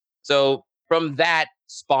here. So from that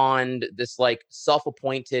spawned this like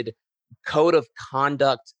self-appointed code of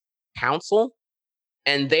conduct council,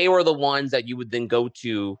 and they were the ones that you would then go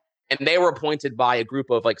to, and they were appointed by a group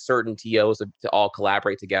of like certain TOs to all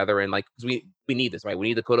collaborate together, and like, because we need this, right? We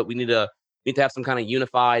need the code. We need to have some kind of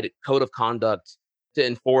unified code of conduct to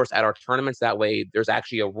enforce at our tournaments. That way, there's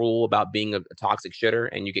actually a rule about being a toxic shitter,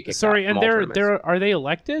 and you get kicked out. Sorry, from and all tournaments. are they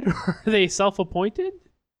elected or are they self-appointed?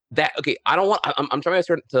 That okay? I don't want. I'm trying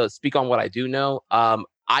to speak on what I do know.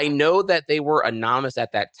 I know that they were anonymous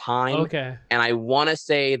at that time. Okay. And I want to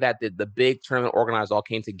say that the big tournament organizers all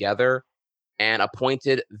came together and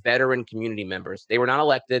appointed veteran community members. They were not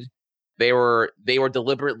elected. They were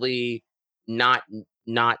deliberately not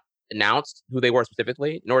announced who they were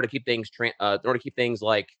specifically in order to keep things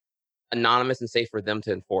like anonymous and safe for them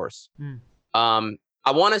to enforce.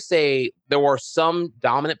 I want to say there were some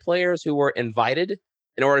dominant players who were invited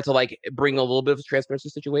in order to like bring a little bit of a transparency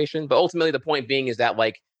situation, but ultimately the point being is that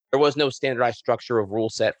like there was no standardized structure of rule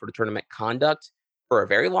set for the tournament conduct for a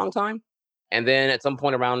very long time. And then at some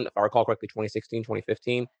point around, if I recall correctly, 2016,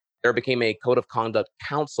 2015, there became a code of conduct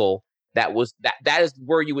council that is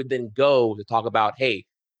where you would then go to talk about, hey,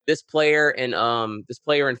 this player in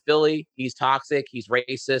Philly, he's toxic, he's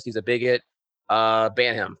racist, he's a bigot,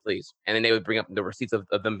 ban him, please. And then they would bring up the receipts of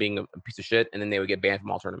them being a piece of shit, and then they would get banned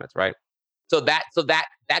from all tournaments, right? So that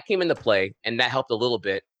came into play, and that helped a little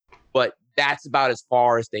bit, but that's about as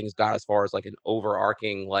far as things got, as far as like an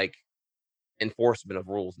overarching like enforcement of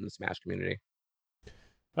rules in the Smash community.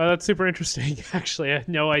 That's super interesting. Actually, I had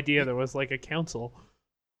no idea there was like a council.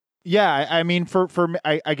 Yeah, I mean,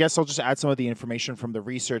 I guess I'll just add some of the information from the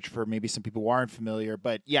research for maybe some people who aren't familiar.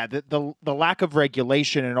 But yeah, the lack of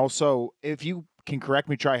regulation, and also, if you can correct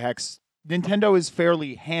me, Trihex, Nintendo is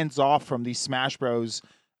fairly hands off from these Smash Bros.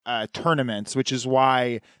 Tournaments, which is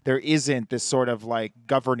why there isn't this sort of like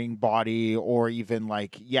governing body or even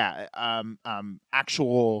like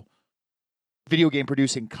actual video game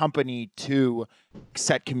producing company to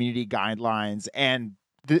set community guidelines. And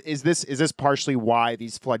is this partially why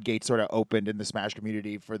these floodgates sort of opened in the Smash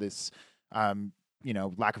community for this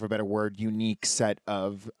lack of a better word, unique set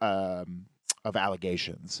of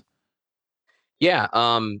allegations? Yeah,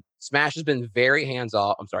 Smash has been very hands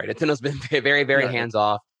off. I'm sorry, Nintendo's been very, very hands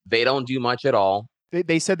off. They don't do much at all.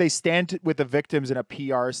 They said they stand with the victims in a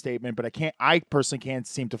PR statement, but I personally can't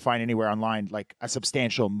seem to find anywhere online like a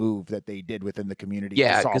substantial move that they did within the community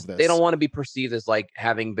to solve this. They don't want to be perceived as like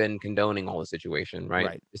having been condoning all the situation,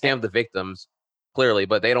 right? They stand with the victims, clearly,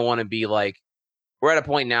 but they don't want to be like, we're at a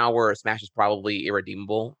point now where Smash is probably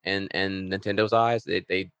irredeemable in Nintendo's eyes.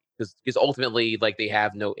 Because ultimately, like, they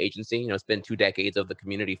have no agency. It's been 2 decades of the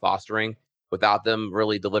community fostering without them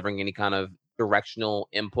really delivering any kind of directional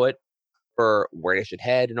input for where they should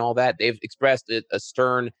head and all that. They've expressed a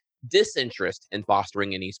stern disinterest in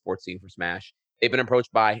fostering an esports scene for Smash. They've been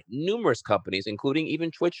approached by numerous companies, including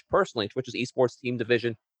even Twitch personally. Twitch's esports team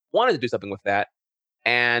division wanted to do something with that.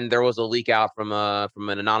 And there was a leak out from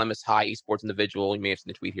an anonymous high esports individual. You may have seen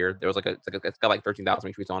the tweet here. There was it's got like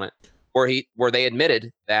 13,000 retweets on it, where they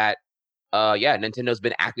admitted that Nintendo's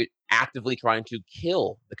been actively trying to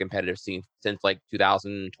kill the competitive scene since like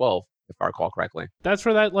 2012, if I recall correctly. That's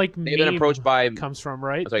where that like They've meme been approached by comes from,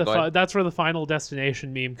 right? Sorry, go ahead. That's where the Final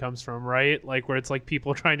Destination meme comes from, right? Like where it's like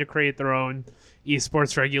people trying to create their own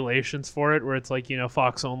esports regulations for it, where it's like,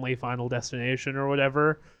 Fox only Final Destination or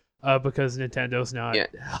whatever, because Nintendo's not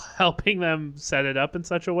helping them set it up in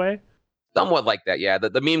such a way. Somewhat like that, yeah.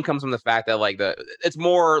 The meme comes from the fact that like it's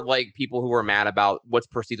more like people who are mad about what's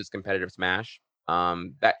perceived as competitive Smash.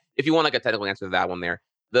 That if you want like a technical answer to that one, there,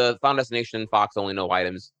 the Final Destination Fox only no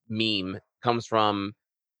items meme comes from.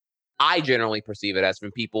 I generally perceive it as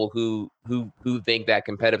from people who think that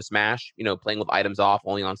competitive Smash, playing with items off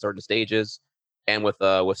only on certain stages, and with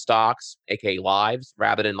stocks, aka lives,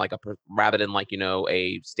 rather than like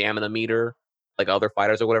a stamina meter, like other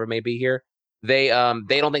fighters or whatever it may be here. They don't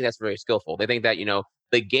think that's very skillful. They think that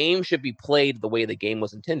the game should be played the way the game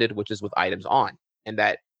was intended, which is with items on, and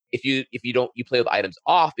that if you play with items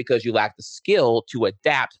off because you lack the skill to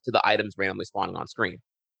adapt to the items randomly spawning on screen.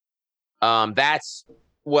 That's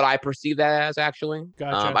what I perceive that as, actually.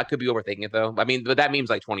 Gotcha. I could be overthinking it though. I mean, but that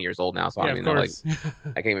meme's like 20 years old now, so I mean, of like, course.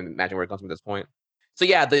 I can't even imagine where it comes from at this point. So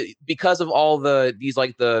yeah, because of all these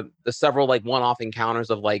like the several like one-off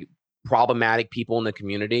encounters of like problematic people in the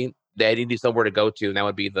community, they needed somewhere to go to, and that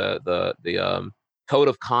would be the Code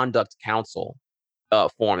of Conduct Council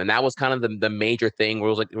form, and that was kind of the major thing where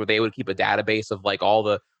it was like where they would keep a database of like all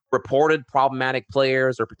the reported problematic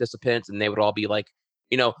players or participants, and they would all be like,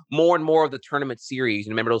 more and more of the tournament series.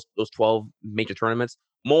 You remember those 12 major tournaments?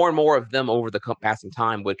 More and more of them over the passing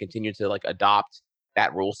time would continue to like adopt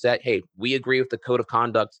that rule set. Hey, we agree with the Code of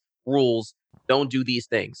Conduct rules. Don't do these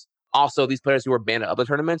things. Also, these players who are banned at other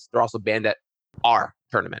tournaments, they're also banned at our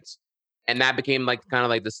tournaments. And that became like kind of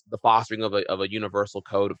like the fostering of a universal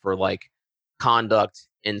code for like conduct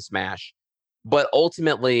in Smash. But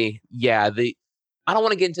ultimately, yeah, I don't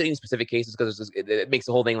want to get into any specific cases because it makes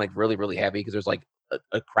the whole thing like really, really heavy because there's like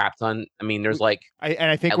a crap ton. I mean, there's like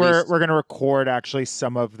I think we're going to record actually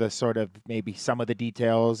some of the sort of maybe some of the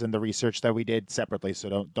details and the research that we did separately.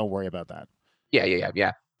 So don't worry about that.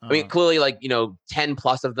 Yeah. I mean, clearly, like 10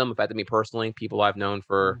 plus of them affected me personally. People I've known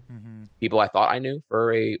for people I thought I knew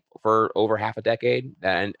for over half a decade,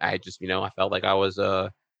 and I just I felt like I was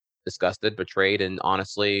disgusted, betrayed, and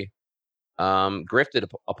honestly grifted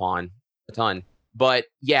upon a ton. But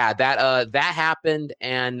yeah, that happened,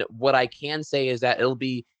 and what I can say is that it'll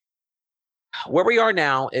be where we are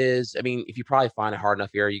now is, I mean, if you probably find it hard enough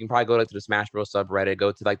here, you can probably go to the Smash Bros subreddit,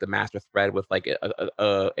 go to like the master thread with like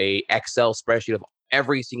a Excel spreadsheet of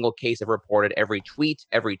every single case ever reported, every tweet,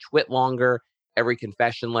 every twit longer, every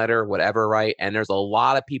confession letter, whatever, right? And there's a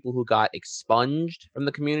lot of people who got expunged from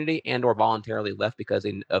the community and or voluntarily left because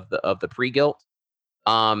of the pre-guilt.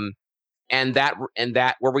 And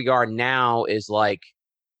that where we are now is like,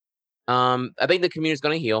 I think the community is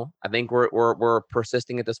going to heal. I think we're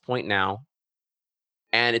persisting at this point now.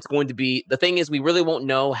 And it's going to be, the thing is, we really won't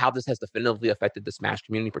know how this has definitively affected the Smash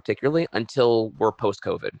community, particularly until we're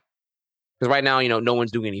post-COVID. Because right now, no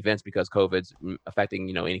one's doing any events because COVID's affecting,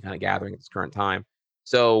 any kind of gathering at this current time.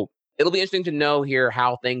 So it'll be interesting to know here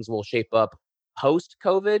how things will shape up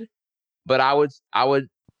post-COVID. But I would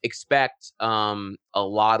expect a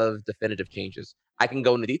lot of definitive changes. I can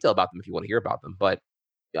go into detail about them if you want to hear about them, but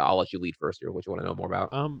yeah, I'll let you lead first here. What you want to know more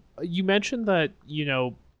about? You mentioned that you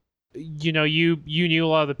knew a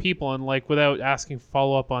lot of the people, and like without asking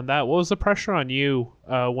follow up on that, what was the pressure on you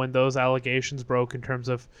when those allegations broke in terms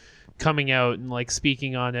of coming out and like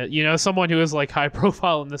speaking on it? Someone who is like high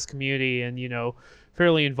profile in this community and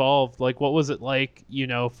fairly involved. Like, what was it like,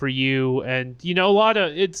 for you? And a lot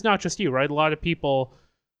of, it's not just you, right? A lot of people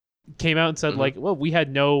came out and said like, well, we had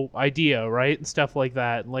no idea, right? And stuff like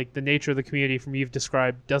that. Like the nature of the community from you've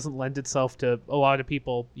described doesn't lend itself to a lot of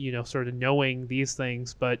people, sort of knowing these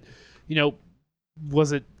things. But,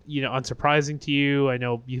 was it, unsurprising to you? I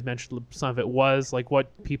know you mentioned some of it was like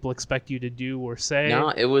what people expect you to do or say. No,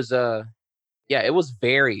 it was, it was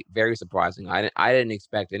very, very surprising. I didn't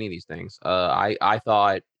expect any of these things. I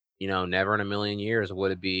thought, never in a million years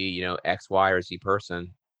would it be, X, Y, or Z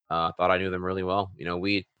person. I thought I knew them really well.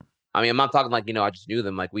 I'm not talking like, I just knew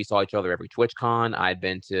them. Like we saw each other every TwitchCon. I'd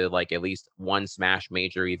been to like at least one Smash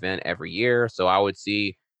major event every year. So I would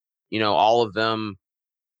see, all of them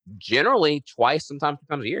generally twice, sometimes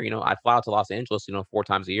 3 times a year. I'd fly out to Los Angeles, 4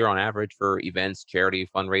 times a year on average for events, charity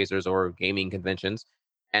fundraisers, or gaming conventions.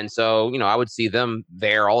 And so, I would see them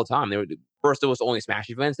there all the time. first it was only Smash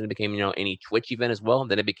events, and it became, any Twitch event as well. And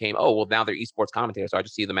then it became, oh, well, now they're esports commentators. So I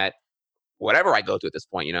just see them at whatever I go to at this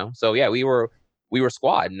point. So yeah, we were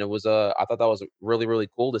squad, and it was I thought that was really, really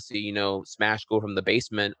cool to see, Smash go from the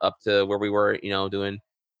basement up to where we were, doing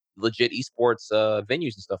legit esports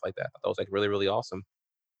venues and stuff like that. I thought that was like really, really awesome.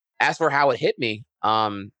 As for how it hit me,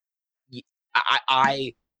 y-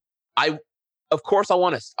 I of course I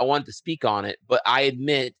wanted to speak on it, but I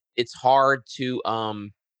admit it's hard to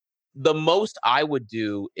the most I would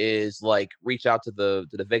do is like reach out to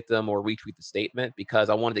the victim or retweet the statement because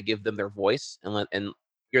I wanted to give them their voice and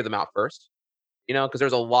hear them out first. Because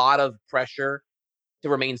there's a lot of pressure to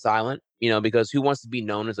remain silent, because who wants to be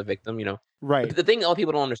known as a victim? But Right. the thing a lot of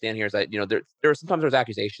people don't understand here is that, there sometimes there's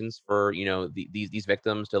accusations for, these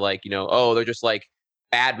victims to like, oh, they're just like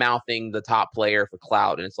bad mouthing the top player for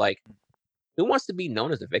clout. And it's like, who wants to be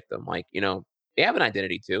known as a victim? Like, they have an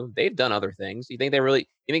identity too. They've done other things. You think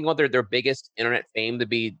want their biggest internet fame to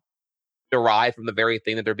be derived from the very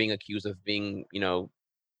thing that they're being accused of being,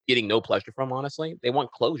 getting no pleasure from, honestly? They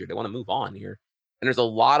want closure. They want to move on here. And there's a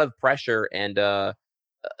lot of pressure and a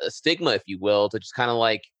stigma, if you will, to just kind of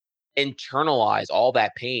like internalize all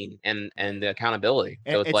that pain and the accountability.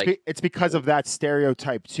 So it's like, It's because of that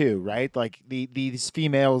stereotype too, right? Like these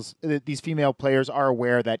female players are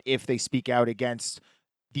aware that if they speak out against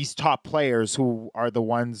these top players who are the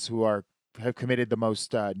ones who have committed the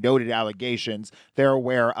most noted allegations, they're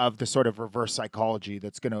aware of the sort of reverse psychology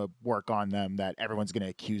that's going to work on them, that everyone's going to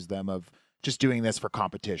accuse them of just doing this for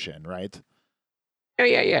competition, right?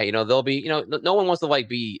 yeah. They'll be, no one wants to like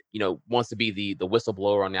be, wants to be the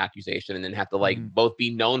whistleblower on the accusation and then have to like Mhm. both be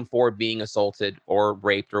known for being assaulted or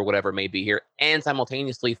raped or whatever it may be here and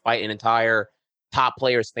simultaneously fight an entire top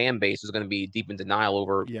player's fan base who's going to be deep in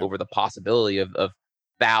denial Yeah. over the possibility of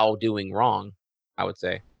thou doing wrong, I would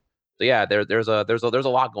say. So yeah, there's a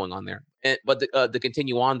lot going on there. But to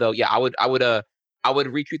continue on though, yeah, I would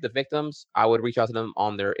retweet the victims. I would reach out to them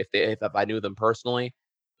on their if I knew them personally.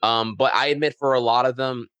 But I admit for a lot of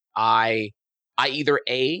them, I either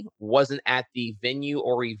A wasn't at the venue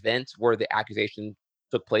or event where the accusation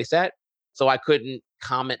took place at, so I couldn't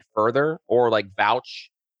comment further or like vouch.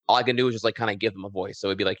 All I can do is just like kind of give them a voice. So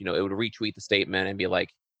it'd be like, it would retweet the statement and be like,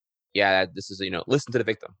 yeah, this is, listen to the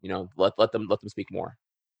victim, let them speak more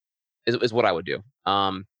is what I would do.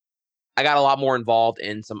 I got a lot more involved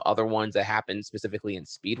in some other ones that happened specifically in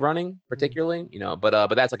speed running, particularly,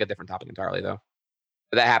 but that's like a different topic entirely though.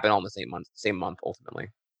 But that happened all in the same month ultimately.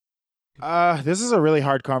 This is a really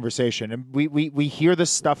hard conversation, and we hear this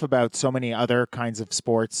stuff about so many other kinds of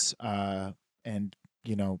sports, and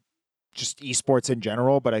just esports in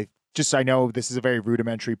general. But I know this is a very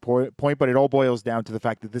rudimentary point, but it all boils down to the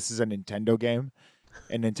fact that this is a Nintendo game,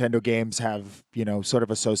 and Nintendo games have sort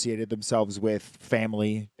of associated themselves with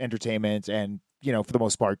family entertainment, and for the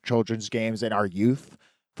most part, children's games and our youth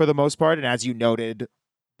for the most part. And as you noted,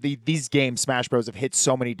 these games, Smash Bros, have hit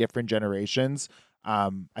so many different generations.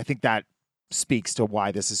 I think that speaks to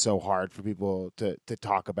why this is so hard for people to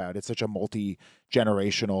talk about. It's such a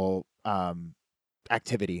multi-generational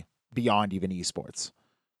activity beyond even esports.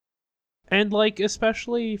 And like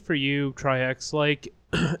especially for you, Trihex, like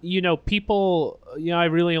people, I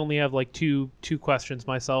really only have like two questions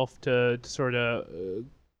myself to sort of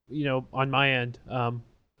on my end.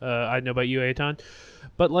 I don't know about you, Aton,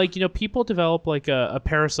 but like people develop like a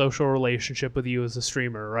parasocial relationship with you as a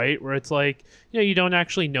streamer, right? Where it's like you don't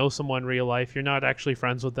actually know someone in real life, you're not actually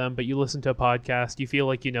friends with them, but you listen to a podcast, you feel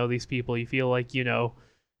like you know these people, you feel like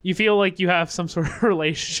you feel like you have some sort of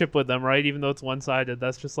relationship with them, right? Even though it's one-sided,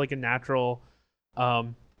 that's just like a natural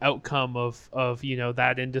outcome of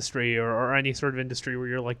that industry or any sort of industry where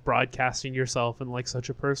you're like broadcasting yourself in like such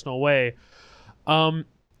a personal way.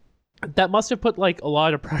 That must have put like a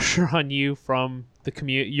lot of pressure on you from the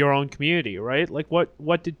your own community, right? Like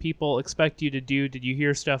what did people expect you to do? Did you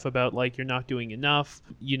hear stuff about like you're not doing enough?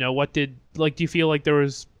 Do you feel like there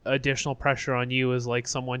was additional pressure on you as like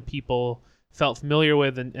someone people felt familiar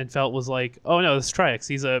with and felt was like, oh no, this Trihex,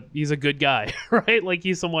 he's a good guy, right? Like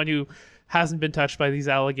he's someone who hasn't been touched by these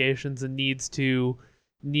allegations and needs to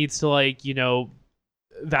like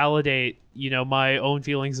validate my own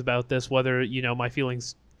feelings about this, whether my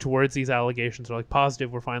feelings towards these allegations are like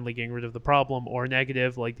positive, we're finally getting rid of the problem, or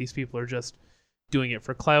negative, like these people are just doing it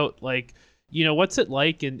for clout. Like what's it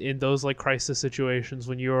like in those like crisis situations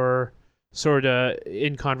when you're sort of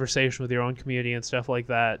in conversation with your own community and stuff like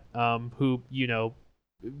that, who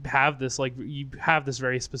have this like you have this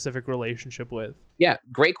very specific relationship with? Yeah,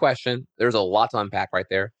 great question. There's a lot to unpack right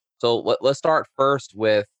there. So let's start first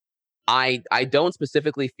with I don't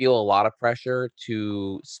specifically feel a lot of pressure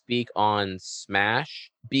to speak on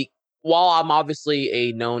Smash while I'm obviously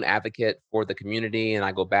a known advocate for the community, and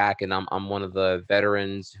I go back and I'm one of the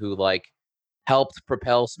veterans who like helped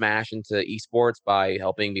propel Smash into esports by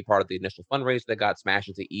helping be part of the initial fundraiser that got Smash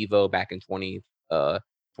into Evo back in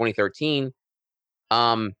 2013.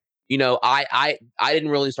 Um, I didn't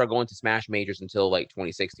really start going to Smash majors until like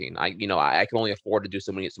 2016. I could only afford to do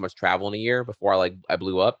so much travel in a year before I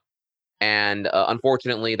blew up. And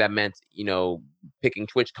unfortunately, that meant picking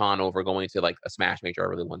TwitchCon over going to like a Smash major I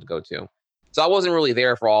really wanted to go to. So I wasn't really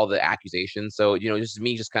there for all the accusations. So just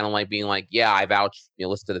me, just kind of like being like, yeah, I vouch,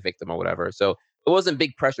 listen to the victim or whatever. So it wasn't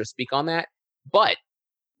big pressure to speak on that. But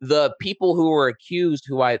the people who were accused,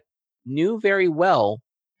 who I knew very well,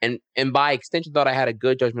 and by extension thought I had a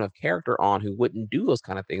good judgment of character on, who wouldn't do those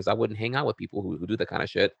kind of things. I wouldn't hang out with people who do that kind of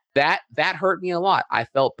shit. That hurt me a lot. I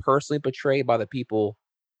felt personally betrayed by the people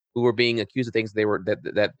who were being accused of things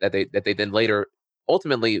that they then later,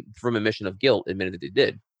 ultimately from admission of guilt, admitted that they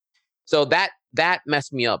did. So that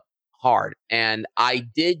messed me up hard. And I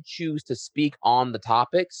did choose to speak on the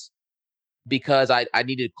topics because I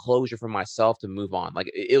needed closure for myself to move on.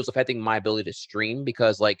 Like it was affecting my ability to stream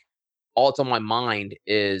because like all that's on my mind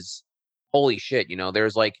is holy shit,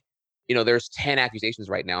 there's 10 accusations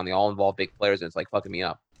right now and they all involve big players and it's like fucking me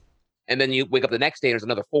up. And then you wake up the next day, there's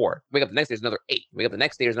another 4. Wake up the next day, there's another 8. Wake up the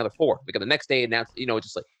next day, there's another 4. Wake up the next day, and now it's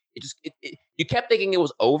just like you kept thinking it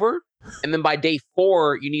was over, and then by day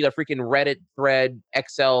 4, you need a freaking Reddit thread,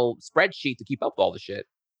 Excel spreadsheet to keep up with all the shit.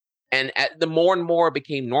 And the more and more it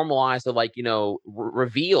became normalized to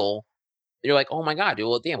reveal, you're like, oh my god, dude,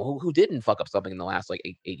 well, damn, who didn't fuck up something in the last like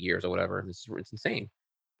 8 years or whatever? It's insane.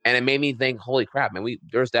 And it made me think, holy crap, man,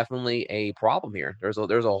 there's definitely a problem here. There's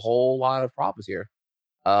a whole lot of problems here.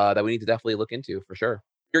 That we need to definitely look into for sure.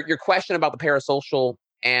 Your question about the parasocial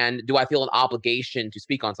and do I feel an obligation to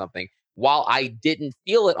speak on something? While I didn't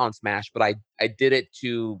feel it on Smash, but I did it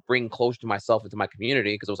to bring closure to myself and to my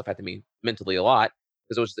community because it was affecting me mentally a lot.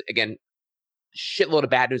 Because it was, again, shitload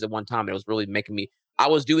of bad news at one time. And it was really making me. I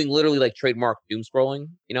was doing literally like trademark doom scrolling.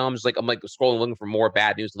 I'm like scrolling looking for more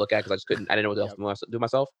bad news to look at because I didn't know what else to do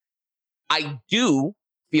myself. I do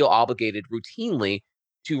feel obligated routinely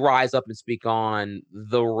to rise up and speak on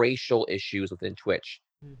the racial issues within Twitch.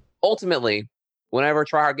 Ultimately, whenever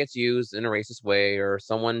Tryhard gets used in a racist way or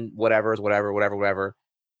someone whatever,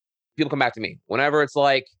 people come back to me. Whenever it's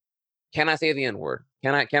like, can I say the N-word?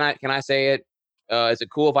 Can I say it? Is it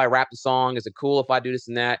cool if I rap the song? Is it cool if I do this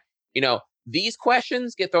and that? These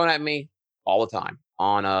questions get thrown at me all the time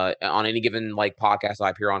on any given like podcast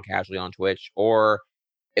I appear on casually on Twitch, or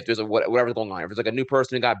if there's whatever's going on. If there's like a new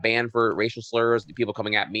person who got banned for racial slurs, people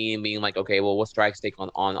coming at me and being like, okay, well, what's Strike's take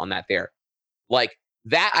on that there? Like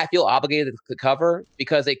that I feel obligated to cover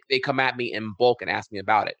because they come at me in bulk and ask me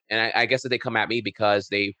about it. And I guess that they come at me because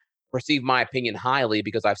they perceive my opinion highly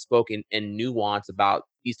because I've spoken in nuance about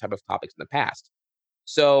these type of topics in the past.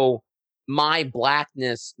 So my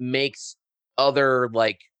blackness makes other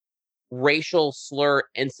like racial slur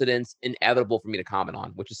incidents inevitable for me to comment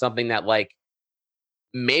on, which is something that like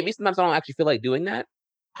maybe sometimes I don't actually feel like doing that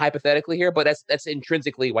hypothetically here, but that's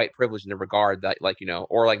intrinsically white privilege in the regard that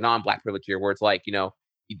or like non-black privilege here, where it's like, the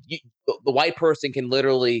white person can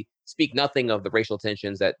literally speak nothing of the racial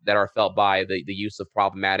tensions that are felt by the use of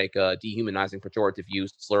problematic, dehumanizing, pejorative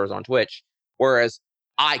use slurs on Twitch. Whereas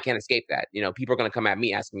I can't escape that. People are going to come at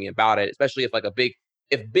me asking me about it, especially if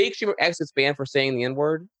if Big Streamer X gets banned for saying the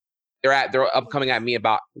N-word, they're up coming at me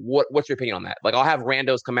about what's your opinion on that? Like I'll have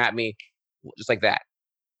randos come at me just like that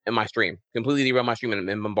in my stream, completely derail my stream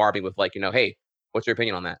and bombard me with like, hey, what's your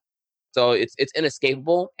opinion on that? So it's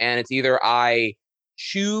inescapable, and it's either I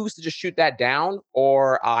choose to just shoot that down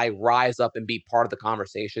or I rise up and be part of the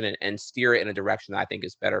conversation and steer it in a direction that I think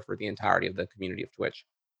is better for the entirety of the community of Twitch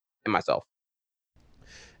and myself.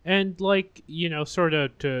 And like, sort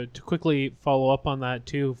of to quickly follow up on that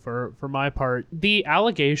too, for my part, the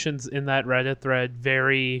allegations in that Reddit thread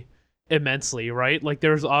vary immensely, right? Like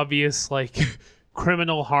there's obvious like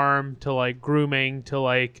criminal harm to like grooming to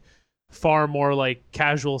like far more like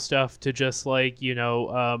casual stuff to just like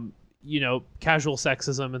casual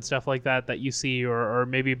sexism and stuff like that you see, or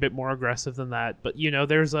maybe a bit more aggressive than that. But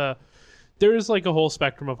there's like a whole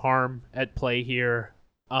spectrum of harm at play here,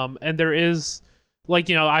 and there is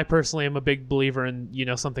like I personally am a big believer in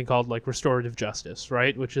something called like restorative justice,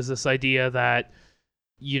 right? Which is this idea that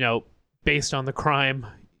based on the crime,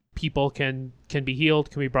 people can be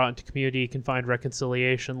healed, can be brought into community, can find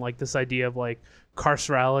reconciliation. Like this idea of like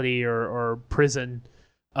carcerality or prison,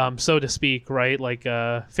 so to speak, right? Like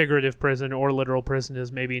figurative prison or literal prison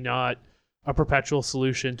is maybe not a perpetual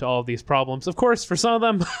solution to all of these problems. Of course, for some of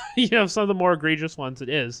them, some of the more egregious ones, it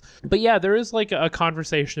is. But yeah, there is like a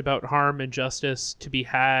conversation about harm and justice to be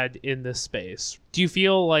had in this space. Do you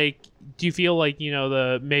feel like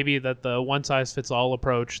maybe that the one size fits all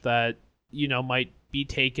approach that might be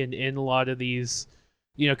taken in a lot of these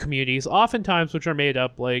communities, oftentimes which are made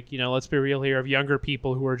up, like, let's be real here, of younger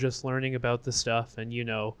people who are just learning about this stuff, and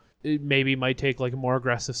it maybe might take like a more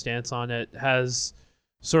aggressive stance on it, has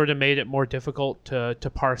sort of made it more difficult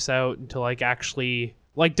to parse out and to like actually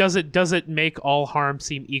like, does it make all harm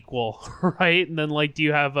seem equal? Right? And then like, do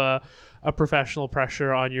you have a professional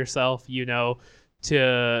pressure on yourself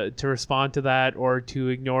to respond to that, or to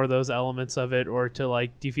ignore those elements of it, or to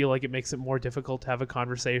like, do you feel like it makes it more difficult to have a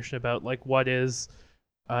conversation about like what is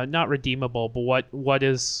not redeemable, but what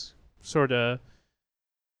is sort of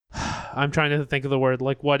I'm trying to think of the word,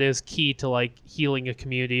 like what is key to like healing a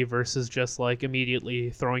community versus just like immediately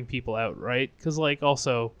throwing people out, right? Because like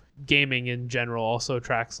also gaming in general also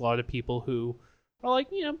attracts a lot of people who are like,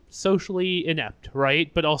 socially inept,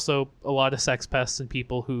 right? But also a lot of sex pests and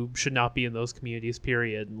people who should not be in those communities,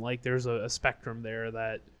 period. And like there's a spectrum there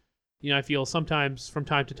that, I feel sometimes from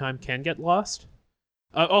time to time can get lost.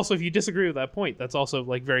 Also, if you disagree with that point, that's also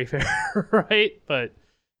like very fair, right? But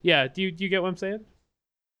yeah, do you get what I'm saying?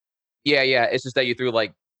 Yeah. It's just that you threw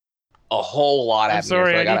like a whole lot at I'm me.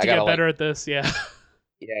 sorry, So I need to get gotta, better at this. Yeah.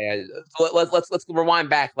 Yeah. So let's rewind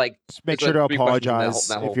back. Like, Just make there's, sure to three questions in apologize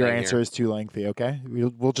that whole if your thing answer here. is too lengthy. Okay,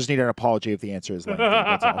 we'll just need an apology if the answer is lengthy.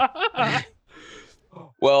 That's all.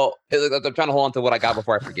 Well, I'm trying to hold on to what I got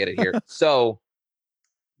before I forget it here. So,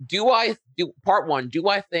 part one? Do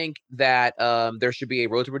I think that there should be a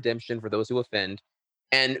road to redemption for those who offend?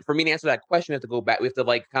 And for me to answer that question, we have to go back. We have to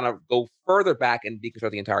like kind of go further back and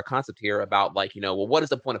deconstruct the entire concept here about like, well, what is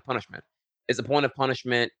the point of punishment? Is the point of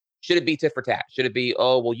punishment, should it be tit for tat? Should it be,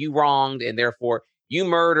 oh, well, you wronged and therefore you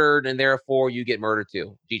murdered and therefore you get murdered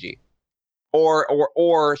too? GG.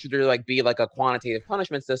 Or should there like be like a quantitative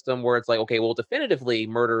punishment system where it's like, okay, well, definitively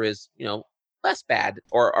murder is, less bad,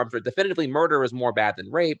 or I'm sorry, definitively murder is more bad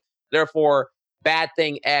than rape. Therefore, bad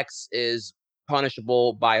thing X is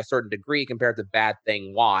punishable by a certain degree compared to bad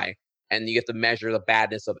thing Y, and you get to measure the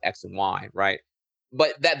badness of X and Y, right?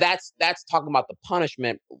 But that's talking about the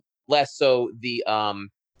punishment, less so the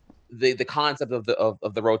concept of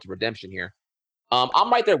the road to redemption here.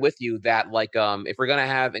 I'm right there with you that like if we're gonna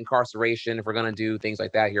have incarceration, if we're gonna do things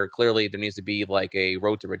like that here, clearly there needs to be like a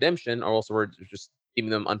road to redemption, or else we're just keeping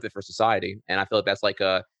them unfit for society. And I feel like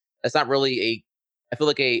that's not really I feel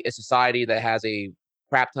like a society that has a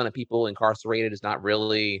crap ton of people incarcerated is not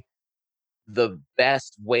really the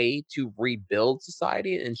best way to rebuild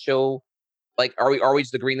society and show, like, are we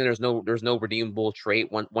just agreeing that there's no redeemable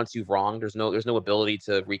trait once you've wronged? There's no ability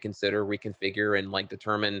to reconsider, reconfigure, and like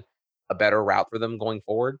determine a better route for them going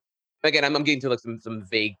forward. Again, I'm getting to like some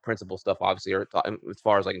vague principle stuff, obviously, or as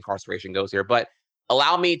far as like incarceration goes here. But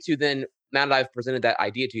allow me to then, now that I've presented that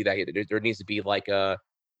idea to you, that there needs to be like a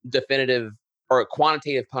definitive or a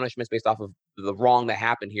quantitative punishments based off of the wrong that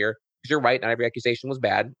happened here. Because you're right, not every accusation was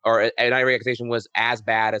bad, or not every accusation was as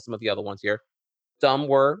bad as some of the other ones here. Some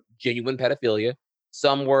were genuine pedophilia.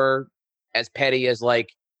 Some were as petty as like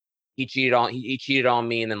he cheated on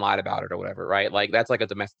me and then lied about it or whatever, right? Like that's like a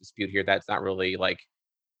domestic dispute here. That's not really like,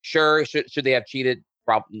 sure, should they have cheated?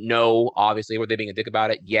 No, obviously. Were they being a dick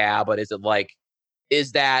about it? Yeah, but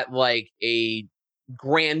is that like a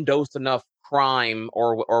grandiose enough crime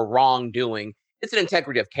or wrongdoing? It's an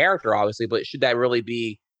integrity of character, obviously, but should that really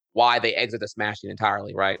be why they exit the smashing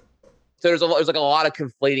entirely, right? So there's like a lot of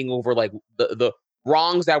conflating over like the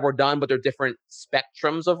wrongs that were done, but they're different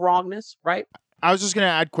spectrums of wrongness, right? I was just going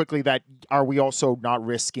to add quickly that are we also not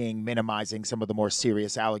risking minimizing some of the more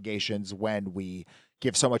serious allegations when we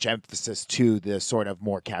give so much emphasis to the sort of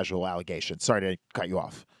more casual allegations? Sorry to cut you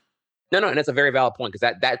off. No, and that's a very valid point,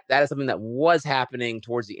 because that is something that was happening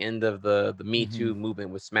towards the end of the Me Too movement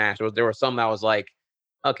with Smash. There were some that was like,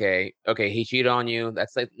 okay, he cheated on you.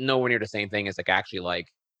 That's like nowhere near the same thing as like actually like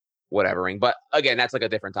whatevering. But again, that's like a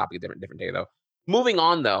different topic, different day though. Moving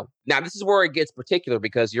on though. Now this is where it gets particular,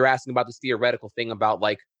 because you're asking about this theoretical thing about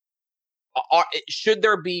like, should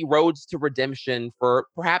there be roads to redemption for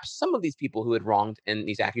perhaps some of these people who had wronged in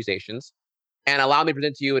these accusations? And allow me to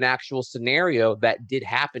present to you an actual scenario that did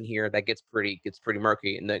happen here that gets pretty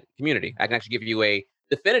murky in the community. I can actually give you a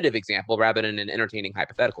definitive example rather than an entertaining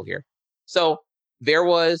hypothetical here. So there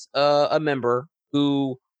was a member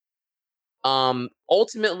who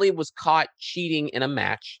ultimately was caught cheating in a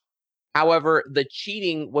match. However, the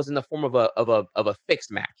cheating was in the form of a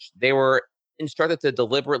fixed match. They were instructed to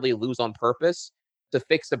deliberately lose on purpose to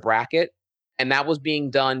fix the bracket, And that was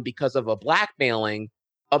being done because of a blackmailing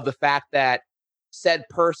of the fact that said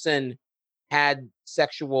person had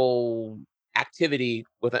sexual activity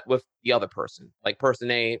with the other person. Like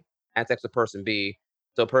person A had sex with person B.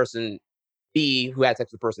 So person B who had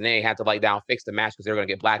sex with person A had to like now fix the match because they were going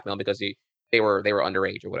to get blackmailed because they were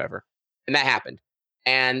underage or whatever. And that happened.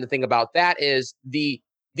 And the thing about that is the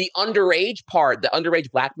underage part, the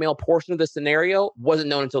underage blackmail portion of the scenario wasn't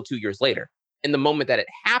known until 2 years later. In the moment that it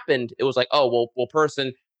happened, it was like, oh, well,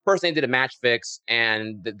 person A did a match fix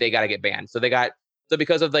and they got to get banned. So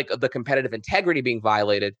because of like the competitive integrity being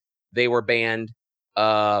violated, they were banned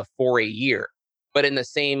for a year. But in the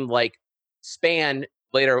same like span,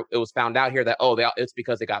 later it was found out here that it's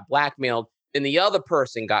because they got blackmailed. Then the other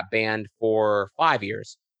person got banned for 5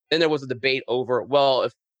 years. Then there was a debate over, well,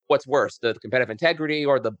 if what's worse, the competitive integrity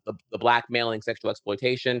or the blackmailing, sexual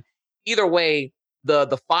exploitation. Either way,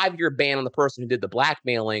 the 5-year ban on the person who did the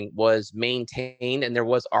blackmailing was maintained, and there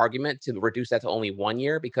was argument to reduce that to only 1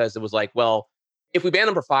 year because it was like, well, if we ban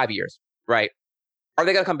them for 5 years, right? Are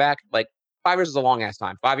they gonna come back? Like 5 years is a long ass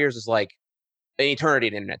time. 5 years is like an eternity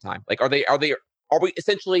in internet time. Like, are we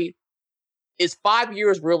essentially? Is 5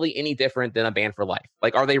 years really any different than a ban for life?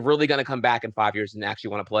 Like, are they really going to come back in 5 years and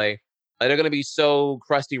actually want to play? Like, they're going to be so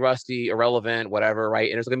crusty, rusty, irrelevant, whatever,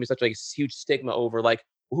 right? And there's going to be such a huge stigma over like,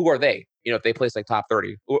 who are they? You know, if they place like top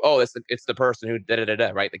 30, it's the person who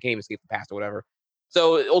right? They can't even escape the past or whatever.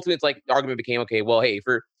 So ultimately, it's like the argument became, okay, well, hey, if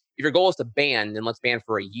your goal is to ban, then let's ban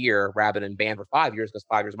for a year rather than ban for 5 years because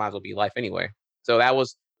 5 years might as well be life anyway. So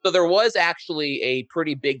there was actually a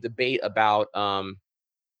pretty big debate about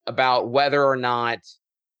whether or not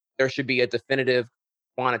there should be a definitive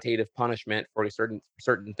quantitative punishment for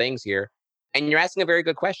certain things here. And you're asking a very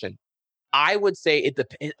good question. I would say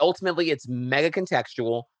ultimately it's mega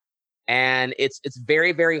contextual, and it's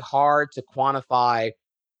very, very hard to quantify.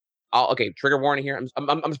 Okay, trigger warning here.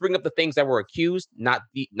 I'm just bringing up the things that were accused, not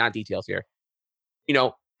details here. You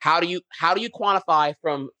know, how do you quantify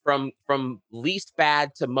from least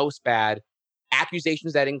bad to most bad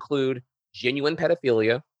accusations that include genuine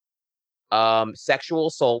pedophilia, sexual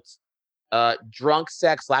assault, drunk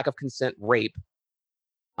sex, lack of consent, rape,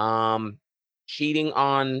 cheating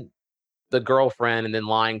on the girlfriend and then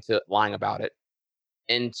lying about it,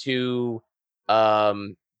 into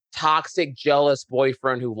toxic, jealous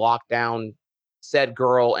boyfriend who locked down said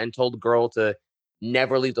girl and told the girl to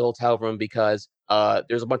never leave the hotel room because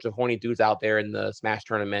there's a bunch of horny dudes out there in the Smash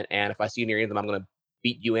tournament, and if I see you near any of them, I'm gonna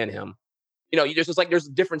beat you and him. You know, there's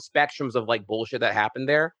different spectrums of like bullshit that happened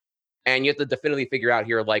there. And you have to definitively figure out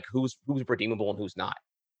here, like, who's redeemable and who's not.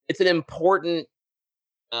 It's an important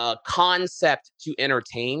concept to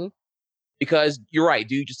entertain because you're right.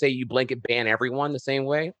 Do you just say you blanket ban everyone the same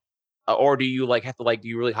way? Or do you like have to do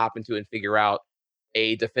you really hop into it and figure out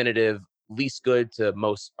a definitive least good to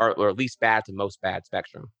most or least bad to most bad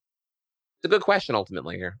spectrum? It's a good question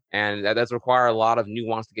ultimately here. And that does require a lot of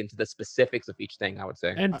nuance to get into the specifics of each thing, I would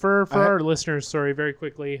say. And for our listeners, sorry, very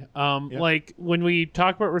quickly, like when we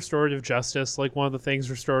talk about restorative justice, like one of the things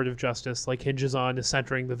restorative justice like hinges on is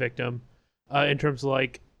centering the victim, in terms of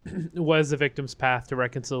like what is the victim's path to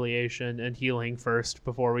reconciliation and healing first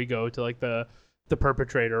before we go to like the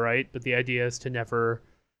perpetrator, right? But the idea is to never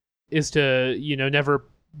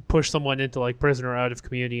push someone into like prison or out of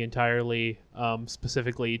community entirely,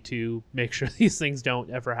 specifically to make sure these things don't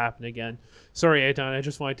ever happen again. Sorry, Eitan, I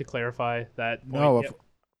just wanted to clarify that point. No,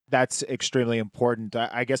 that's extremely important.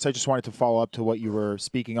 I guess I just wanted to follow up to what you were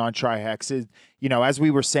speaking on, Trihex. As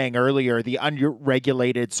we were saying earlier, the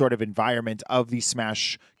unregulated sort of environment of these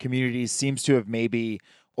Smash communities seems to have maybe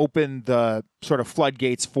opened the sort of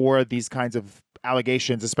floodgates for these kinds of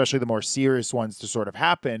allegations, especially the more serious ones, to sort of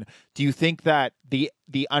happen. Do you think that the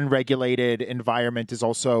unregulated environment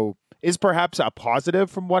is perhaps a positive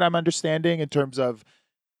from what I'm understanding in terms of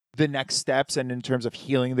the next steps and in terms of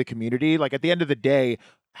healing the community? Like at the end of the day,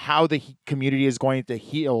 how the community is going to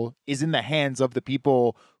heal is in the hands of the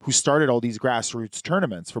people who started all these grassroots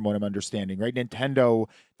tournaments, from what I'm understanding, right? Nintendo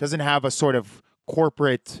doesn't have a sort of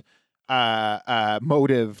corporate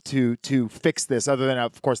motive to fix this, other than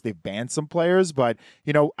of course they've banned some players. But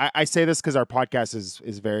I say this because our podcast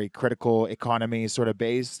is very critical economy sort of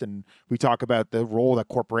based, and we talk about the role that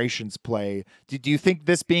corporations play. Do you think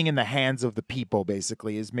this being in the hands of the people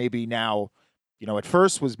basically is maybe now, at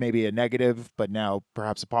first was maybe a negative, but now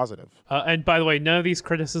perhaps a positive? And by the way, none of these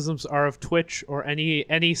criticisms are of Twitch or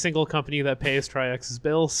any single company that pays Trihex's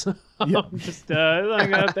bills. Yeah. Just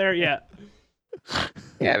laying out there, yeah.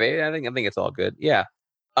 Yeah, maybe I think it's all good. Yeah.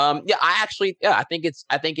 I think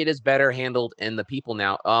it is better handled in the people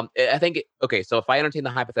now. So if I entertain the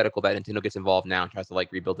hypothetical that Nintendo gets involved now and tries to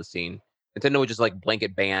like rebuild the scene, Nintendo would just like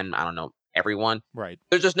blanket ban, I don't know, everyone. Right.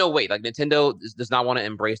 There's just no way. Like Nintendo does not want to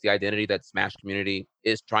embrace the identity that Smash community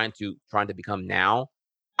is trying to become now.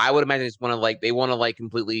 I would imagine they want to like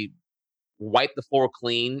completely wipe the floor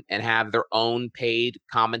clean and have their own paid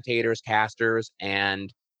commentators, casters,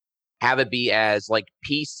 and have it be as like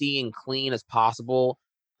PC and clean as possible.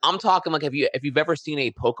 I'm talking like if you've ever seen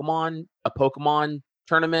a Pokemon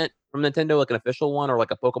tournament from Nintendo, like an official one, or like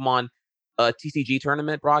a Pokemon TCG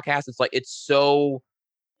tournament broadcast, it's like it's so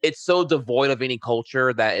devoid of any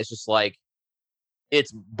culture that it's just like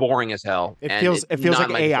it's boring as hell. It and feels it's like not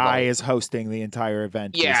my taste at AI all. is hosting the entire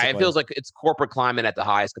event. Yeah, it basically. feels like it's corporate climate at the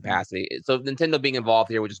highest capacity. So Nintendo being involved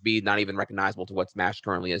here would just be not even recognizable to what Smash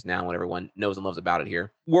currently is now, when everyone knows and loves about it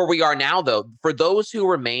here. Where we are now, though, for those who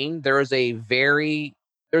remain, there's a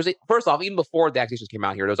first off, even before the accusations came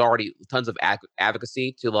out here, there's already tons of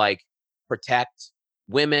advocacy to like protect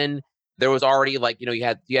women. There was already like, you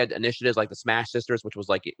had initiatives like the Smash Sisters, which is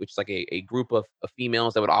like a group of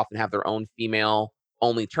females that would often have their own female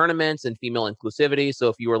only tournaments and female inclusivity. So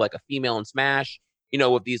if you were like a female in Smash,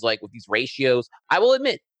 with these ratios, I will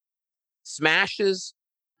admit Smash's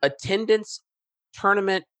attendance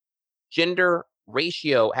tournament gender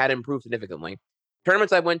ratio had improved significantly.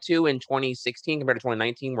 Tournaments I went to in 2016 compared to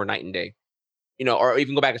 2019 were night and day. Or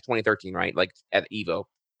even go back to 2013, right? Like at Evo.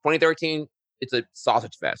 2013, it's a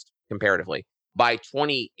sausage fest comparatively. By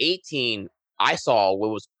 2018, I saw what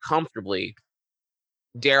was comfortably,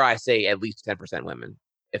 dare I say, at least 10% women,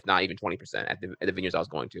 if not even 20% at the venues I was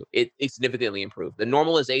going to. It significantly improved. The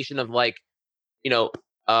normalization of like,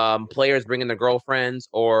 players bringing their girlfriends,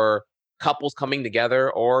 or couples coming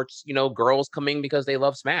together, or just, girls coming because they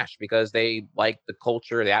love Smash, because they like the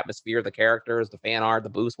culture, the atmosphere, the characters, the fan art, the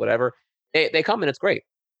boost, whatever. They come and it's great.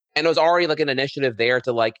 And it was already like an initiative there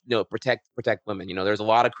to like, protect women. There's a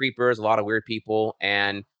lot of creepers, a lot of weird people,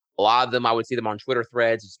 and a lot of them, I would see them on Twitter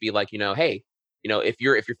threads, just be like, hey, if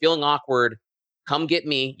you're feeling awkward, come get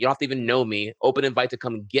me. You don't have to even know me. Open invite to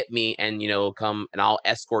come get me, and come and I'll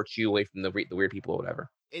escort you away from the weird people or whatever.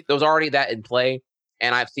 There was already that in play,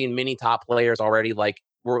 and I've seen many top players already like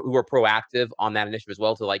who are proactive on that initiative as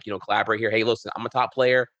well to like collaborate here. Hey, listen, I'm a top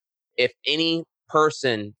player. If any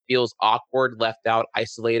person feels awkward, left out,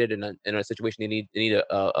 isolated in a situation they need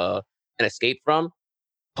an escape from,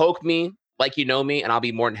 poke me like you know me, and I'll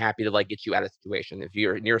be more than happy to like get you out of the situation if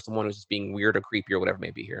you're near someone who's just being weird or creepy or whatever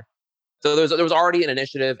may be here. So there was already an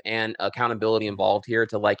initiative and accountability involved here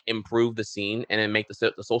to like improve the scene and then make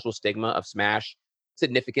the social stigma of Smash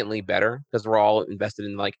significantly better, because we're all invested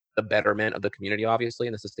in like the betterment of the community, obviously,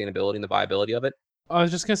 and the sustainability and the viability of it. I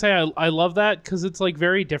was just gonna say I love that, because it's like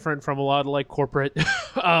very different from a lot of like corporate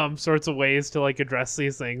sorts of ways to like address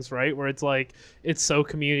these things, right? Where it's like it's so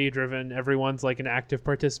community driven, everyone's like an active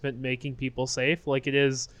participant making people safe. Like it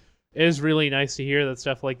is really nice to hear that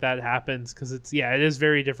stuff like that happens, because it is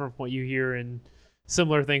very different from what you hear in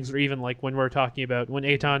similar things, or even like when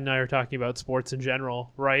Eitan and I are talking about sports in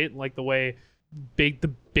general, right? Like the way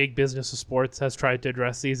the big business of sports has tried to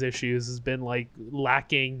address these issues has been like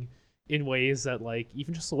lacking in ways that like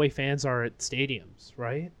even just the way fans are at stadiums,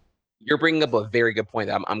 right? You're bringing up a very good point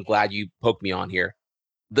that I'm glad you poked me on here.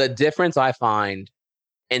 The difference I find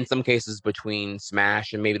in some cases between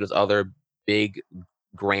Smash and maybe those other big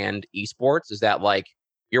grand esports is that like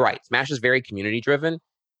you're right, Smash is very community driven.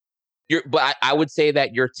 But I would say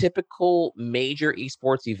that your typical major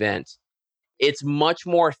esports event, it's much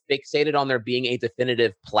more fixated on there being a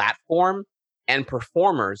definitive platform and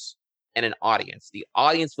performers and an audience. The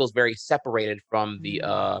audience feels very separated from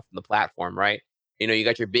the platform, right? You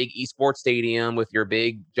got your big esports stadium with your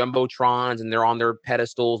big jumbotrons, and they're on their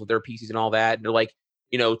pedestals with their PCs and all that. And they're like,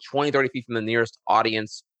 20, 30 feet from the nearest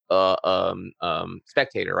audience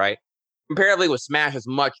spectator, right? Comparatively with Smash, is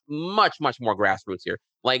much, much, much more grassroots here.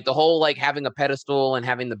 Like the whole like having a pedestal and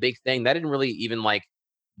having the big thing, that didn't really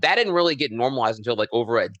get normalized until like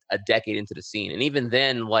over a decade into the scene. And even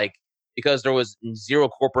then, like, because there was zero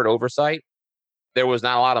corporate oversight, there was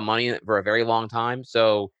not a lot of money in it for a very long time.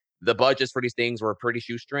 So the budgets for these things were pretty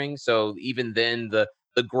shoestring. So even then, the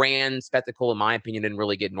grand spectacle, in my opinion, didn't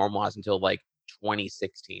really get normalized until like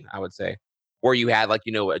 2016, I would say, where you had like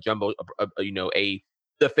a jumbo, a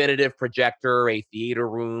definitive projector, a theater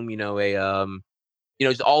room,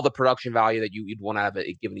 just all the production value that you'd want out of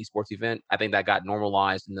a given esports event. I think that got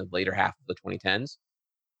normalized in the later half of the 2010s.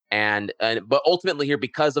 But ultimately here,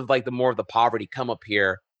 because of like the more of the poverty come up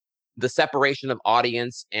here, the separation of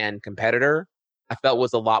audience and competitor, I felt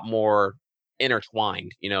was a lot more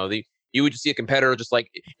intertwined. You would just see a competitor just like,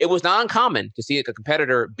 it was not uncommon to see a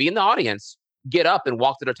competitor be in the audience, get up and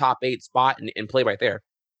walk to the top 8 spot and play right there.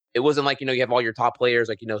 It wasn't like, you have all your top players,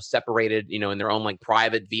 like, separated, in their own like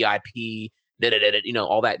private VIP,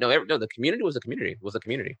 all that. No, the community was a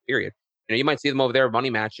community, period. You might see them over there money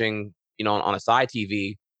matching, on a side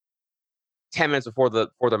TV 10 minutes before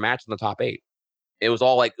the match in the top eight. It was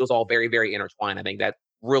all very, very intertwined. I think that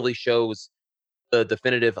really shows the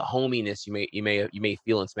definitive hominess you may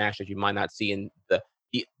feel in Smash that you might not see in the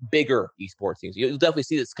bigger esports teams. You'll definitely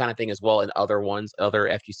see this kind of thing as well in other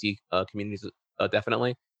FGC communities,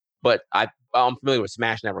 definitely. But I'm familiar with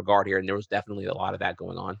Smash in that regard here, and there was definitely a lot of that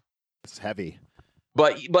going on. It's heavy.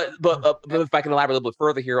 But if I can elaborate a little bit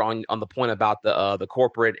further here on the point about the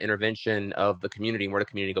corporate intervention of the community and where the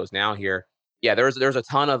community goes now here, yeah, there's a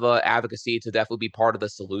ton of advocacy to definitely be part of the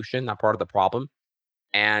solution, not part of the problem.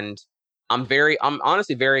 And I'm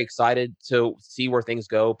honestly very excited to see where things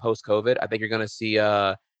go post COVID. I think you're going to see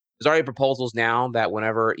there's already proposals now that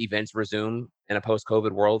whenever events resume in a post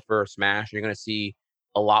COVID world for Smash, you're going to see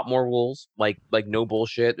a lot more rules, like no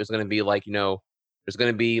bullshit. There's going to be there's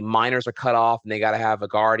going to be minors are cut off and they got to have a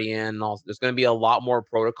guardian. There's going to be a lot more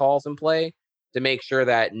protocols in play to make sure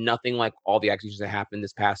that nothing like all the accusations that happened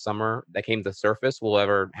this past summer that came to the surface will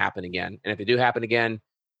ever happen again. And if they do happen again,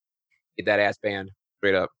 get that ass banned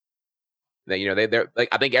straight up. That they're like,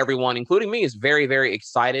 I think everyone, including me, is very, very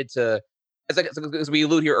excited to, as we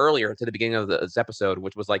allude here earlier to the beginning of this episode,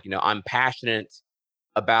 which was like, I'm passionate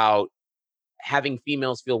about having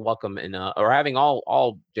females feel welcome or having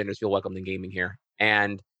all genders feel welcome in gaming here,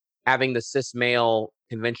 and having the cis male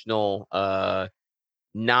conventional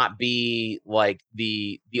not be like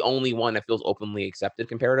the only one that feels openly accepted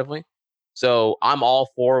comparatively. So I'm all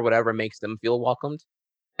for whatever makes them feel welcomed.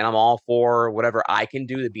 And I'm all for whatever I can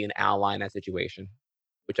do to be an ally in that situation,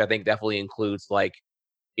 which I think definitely includes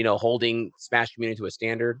holding Smash community to a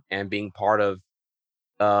standard and being part of,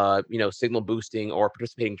 signal boosting or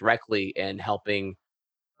participating directly and helping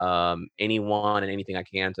anyone and anything I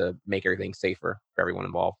can to make everything safer for everyone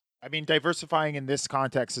involved. I mean, diversifying in this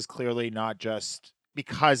context is clearly not just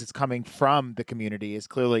because it's coming from the community, is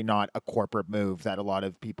clearly not a corporate move that a lot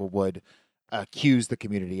of people would accuse the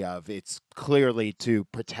community of. It's clearly to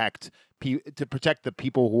protect the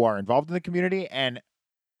people who are involved in the community and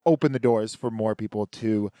open the doors for more people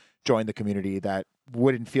to join the community that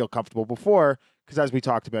wouldn't feel comfortable before. Because as we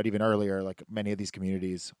talked about even earlier, like many of these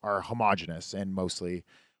communities are homogenous and mostly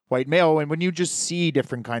white male. And when you just see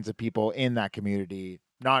different kinds of people in that community,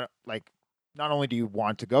 not only do you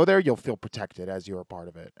want to go there, you'll feel protected as you're a part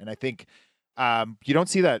of it. And I think you don't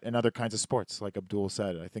see that in other kinds of sports, like Abdul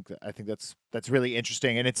said. I think that's really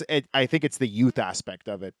interesting, and I think it's the youth aspect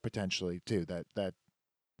of it potentially too that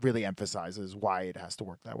really emphasizes why it has to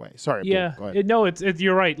work that way. Sorry, Abdul, yeah, go ahead.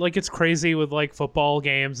 you're right. Like, it's crazy with like football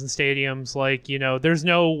games and stadiums. Like, there's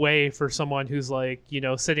no way for someone who's like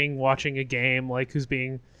sitting watching a game, like who's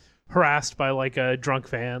being harassed by like a drunk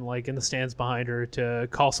fan like in the stands behind her, to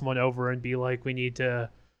call someone over and be like, we need to,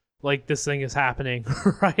 like, this thing is happening.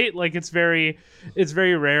 Right? Like, it's very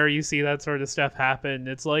rare you see that sort of stuff happen.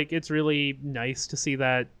 It's like, it's really nice to see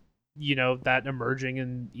that, that emerging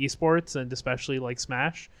in esports, and especially like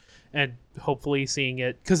Smash, and hopefully seeing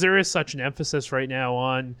it, because there is such an emphasis right now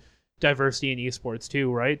on diversity in esports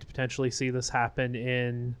too, right? To potentially see this happen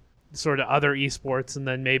in sort of other esports, and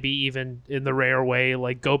then maybe even in the rare way,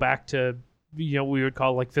 like go back to, we would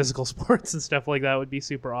call like physical sports and stuff like that would be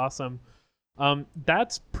super awesome.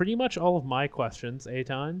 That's pretty much all of my questions.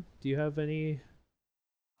 Eitan, do you have any?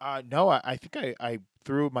 No, I think I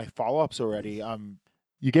threw my follow-ups already.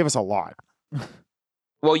 You gave us a lot.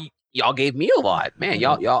 Well, y'all gave me a lot, man.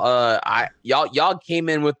 Y'all came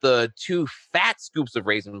in with the 2 fat scoops of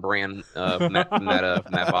Raisin Bran from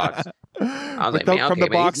that box. I was like, man, from okay, the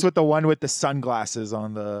box with the one with the sunglasses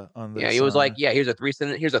on the. Yeah, he was like, yeah, here's a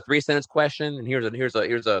 3-sentence question, and here's a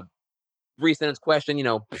 3-sentence question.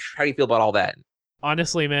 How do you feel about all that?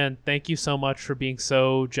 Honestly, man, thank you so much for being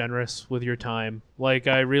so generous with your time. Like,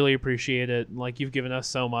 I really appreciate it. Like, you've given us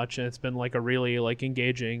so much, and it's been like a really like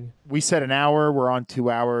engaging. We said an hour. We're on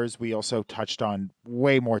 2 hours. We also touched on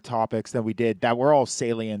way more topics than we did that were all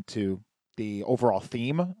salient to the overall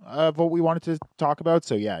theme of what we wanted to talk about.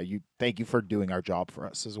 So yeah, thank you for doing our job for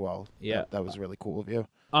us as well. Yeah, that was really cool of you.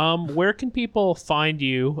 Where can people find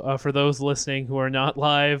you, for those listening who are not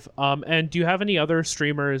live? And do you have any other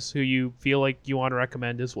streamers who you feel like you want to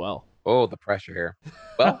recommend as well? Oh, the pressure here.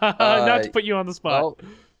 Well, not to put you on the spot. Well,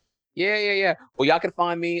 yeah. Well, y'all can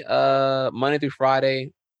find me Monday through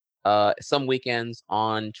Friday, some weekends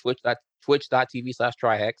on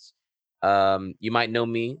twitch.tv/Trihex. You might know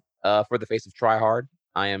me for the face of Tryhard.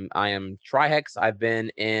 I am Trihex. I've been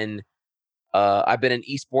an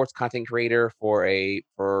esports content creator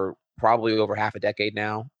for probably over half a decade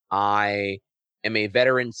now. I am a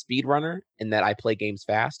veteran speedrunner in that I play games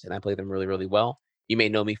fast and I play them really, really well. You may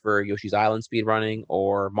know me for Yoshi's Island speedrunning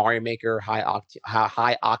or Mario Maker high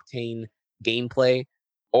octane gameplay,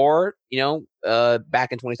 or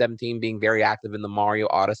back in 2017 being very active in the Mario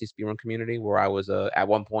Odyssey speedrun community, where I was at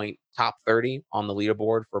one point top 30 on the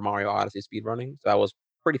leaderboard for Mario Odyssey speedrunning. So I was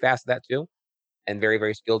pretty fast at that too, and very,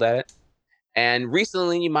 very skilled at it. And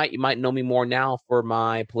recently, you might know me more now for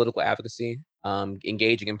my political advocacy,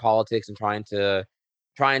 engaging in politics and trying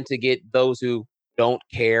to get those who don't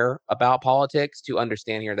care about politics to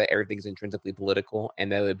understand here that everything's intrinsically political,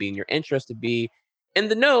 and that it would be in your interest to be in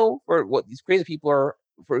the know for what these crazy people are,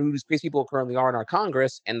 for who these crazy people currently are in our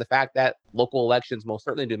Congress, and the fact that local elections most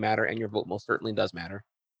certainly do matter, and your vote most certainly does matter.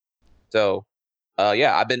 So,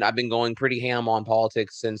 yeah, I've been going pretty ham on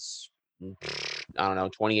politics since I don't know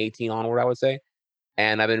 2018 onward, I would say,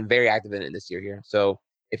 and I've been very active in it this year here. So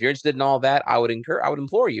if you're interested in all that, I would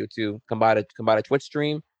implore you to come by to Twitch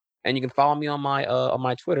stream, and you can follow me on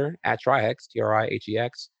my Twitter at Trihex,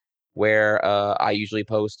 Trihex, where I usually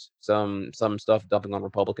post some stuff dumping on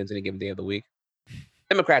Republicans any given day of the week.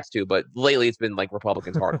 Democrats too, but lately it's been like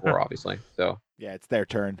Republicans hardcore, obviously. So Yeah, it's their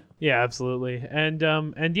turn. Yeah, absolutely. And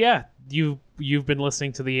yeah, you've been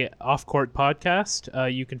listening to the Off Court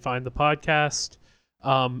podcast. You can find the podcast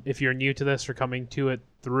if you're new to this or coming to it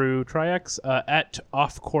through Trihex at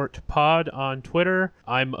Off Court Pod on Twitter.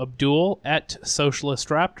 I'm Abdul at Socialist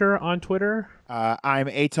Raptor on Twitter. I'm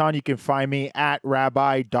Eitan. You can find me at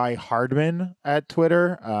Rabbi Die Hardman at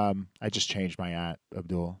Twitter. I just changed my at,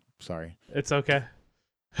 Abdul. Sorry. It's okay.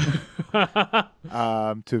 To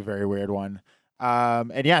a very weird one.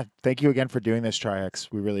 And yeah, thank you again for doing this, Trihex.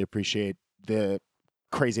 We really appreciate the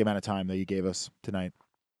crazy amount of time that you gave us tonight.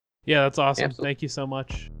 Yeah, that's awesome. Absolutely. Thank you so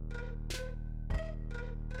much.